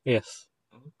filmed? Yes.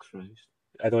 Oh Christ!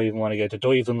 I don't even want to get it.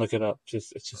 Don't even look it up.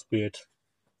 It's just weird.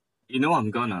 You know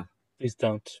I'm gonna. Please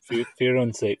don't. For your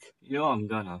own sake. You know I'm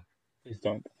gonna. Please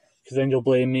don't. Because then you'll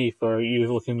blame me for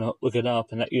you looking it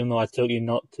up, and even though I told you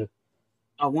not to.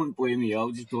 I won't blame you.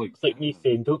 I'll just be like. It's like me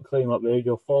saying, don't climb up there,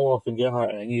 you'll fall off and get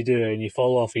hurt, and then you do it, and you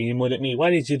fall off, and you moan at me. Why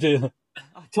did you do it?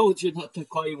 I told you not to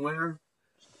climb there.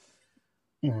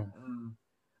 Yeah.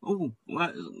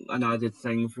 That's an added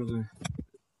thing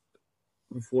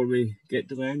before we get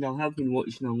to the end. I have been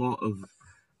watching a lot of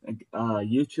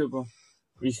YouTuber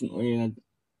recently, and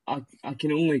I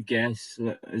can only guess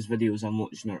that his videos I'm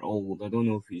watching are old. I don't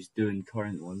know if he's doing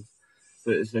current ones,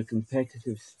 but it's a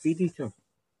competitive speed eater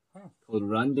called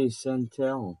Randy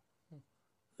Santel.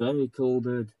 Very cool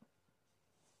dude.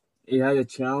 He had a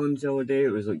challenge the other day.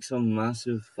 It was like some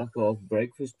massive fuck off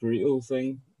breakfast burrito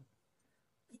thing.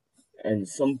 And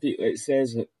some people, it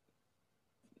says that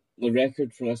the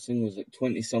record for this thing was like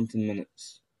 20 something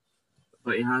minutes.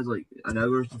 But he had like an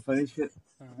hour to finish it.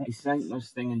 He sank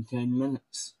this thing in 10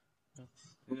 minutes.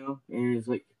 You know? And he was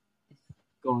like,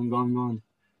 going.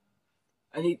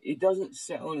 And he doesn't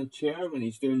sit on a chair when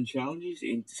he's doing challenges.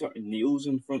 He sort of kneels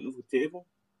in front of the table.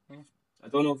 I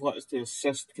don't know if that's to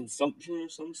assist consumption or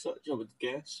some such, I would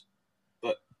guess.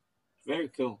 But it's very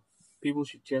cool. People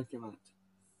should check him out.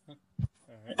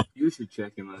 You should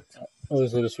check him out.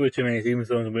 Obviously, there's way too many theme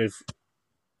songs with.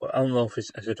 I don't know if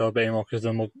I should talk about anymore because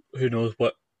then who knows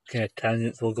what kind of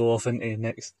tangents we'll go off into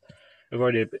next. I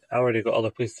already got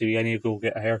other places to be. I need to go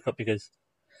get a haircut because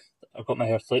I've got my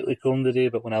hair slightly combed today,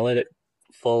 but when I let it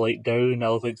fall like down, I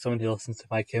look like someone who listens to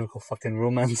My Chemical fucking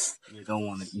Romance. You don't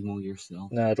want to emo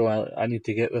yourself. No, I don't. I need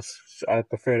to get this. I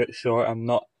prefer it short. I'm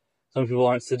not. Some people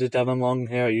aren't suited to having long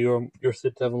hair. You're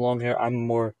suited to having long hair. I'm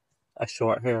more a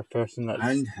short hair person.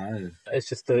 And how? That's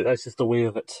just the way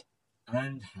of it.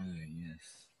 And how?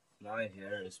 Yes, my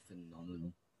hair is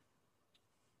phenomenal.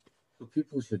 So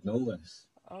people should know this.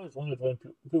 I always wondered when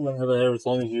people have a hair as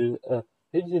long as you. How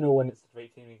do you know when it's the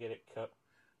right time to get it cut?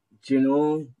 Do you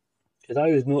know? Because I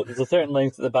always know there's a certain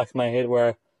length at the back of my head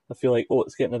where I feel like, oh,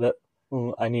 it's getting a bit.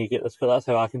 I need to get this cut. That's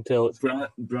how I can tell it's.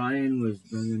 Brian was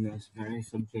bringing this very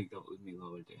subject up with me the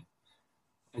other day,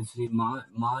 and see, my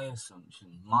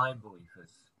assumption, my belief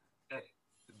is,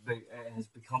 it has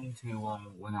become too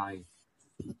long when I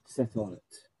sit on it.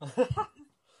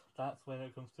 That's when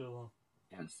it comes too long.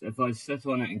 Yes, if I sit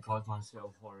on it and cause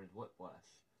myself horrid whiplash,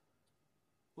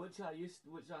 which I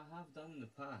have done in the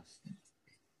past.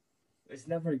 It's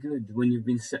never good when you've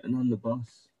been sitting on the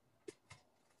bus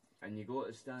and you go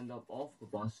to stand up off the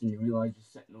bus and you realise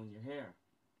you're sitting on your hair.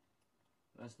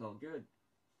 That's not good.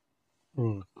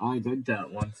 I did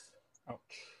that once. Ouch.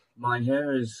 My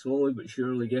hair is slowly but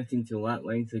surely getting to that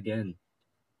length again.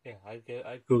 Yeah, I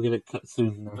go get it cut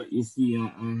soon. Now. But you see,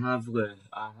 I have the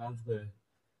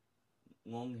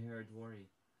long-haired worry.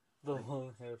 The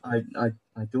long hair. I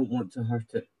don't want to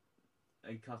hurt it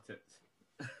and cut it.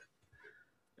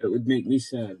 It would make me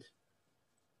sad.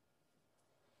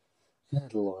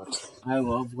 Good lord. I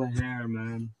love the hair,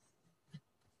 man.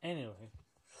 Anyway,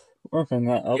 working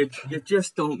that up. You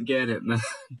just don't get it, man.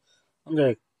 I'm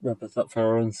going to wrap this up for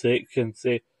our own sake and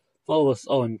say follow us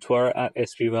on Twitter at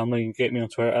SP Rambling. You can get me on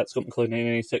Twitter at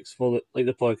ScottMcLeod996. Follow like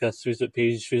the podcast, Facebook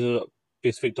page,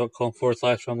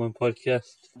 facebook.com/Rambling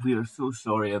Podcast. We are so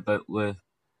sorry about the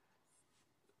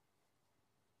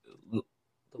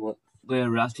what? The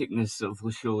erraticness of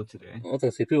the show today.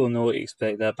 Obviously, people know what to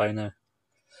expect that by now.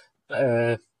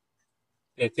 But,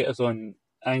 yeah, get us on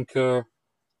Anchor,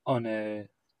 on you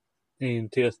can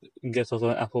get us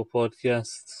on Apple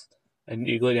Podcasts, and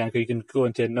you go to Anchor, you can go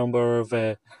into a number of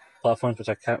platforms which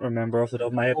I can't remember off the top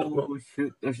of my head. Oh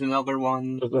shoot, there's another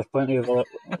one. There's plenty of other.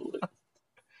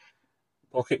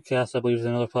 Pocket Cast, I believe, is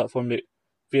another platform that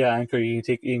via Anchor you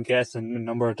can guess a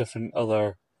number of different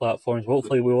other platforms.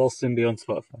 Hopefully, we will soon be on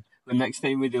Spotify. The next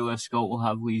time we do a Scott, we'll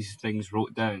have these things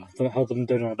wrote down. Don't have them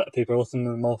down on a bit of paper, listen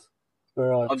to them off.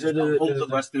 I'll just hold the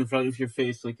list in front of your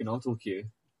face like an auto cue.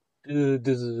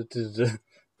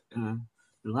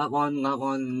 That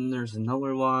one, there's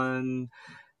another one.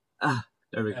 Ah,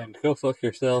 there we go. And go fuck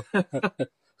yourself.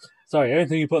 Sorry,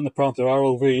 anything you put in the prompter, I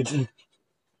will read.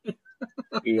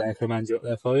 I command you up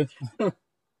there for you. But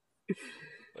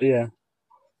yeah,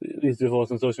 please do follow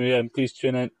us on social media, and please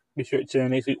tune in. Be sure to tune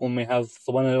in next week when we have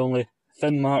the one and only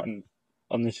Finn Martin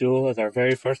on the show as our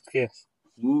very first guest.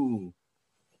 Ooh.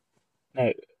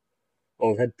 Now,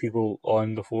 we've had people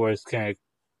on before as kind of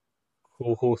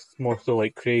co-hosts, more so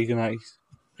like Craig and that.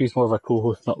 He's more of a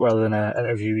co-host, not rather than an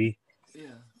interviewee.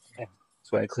 Yeah.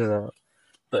 That's why I clear that up.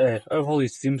 But out of all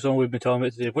these theme songs we've been talking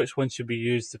about today, which one should be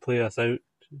used to play us out?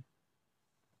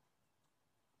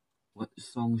 What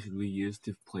song should we use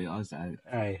to play us out?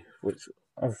 Aye, which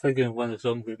I'm thinking one of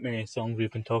the many songs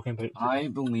we've been talking about today. I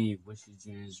believe we should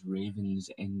use Raven's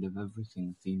End of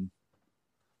Everything theme.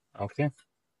 Okay.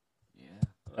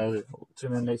 Yeah.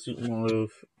 Tune in next week when we'll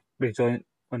be joined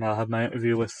when I'll have my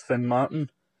interview with Finn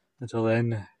Martin. Until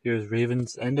then, here's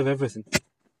Raven's End of Everything.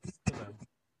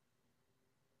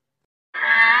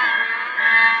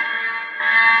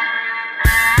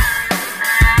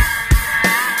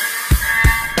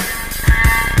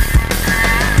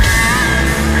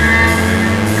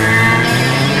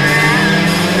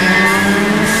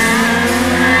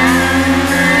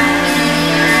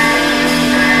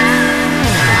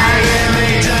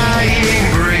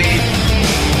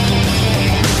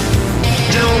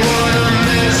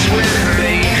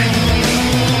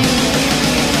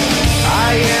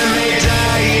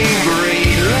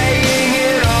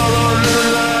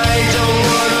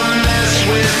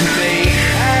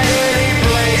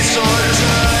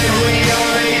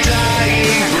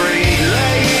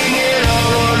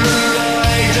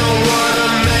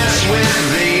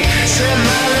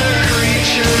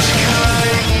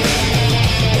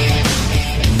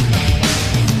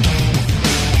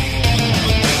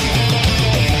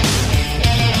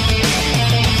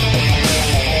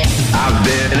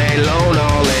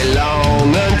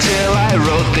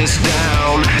 This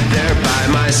down, they're by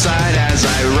my side as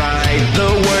I write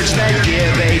the words that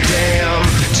give a damn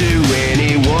to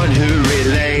anyone who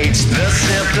relates. The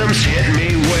symptoms hit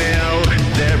me well,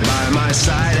 they're by my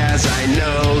side as I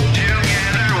know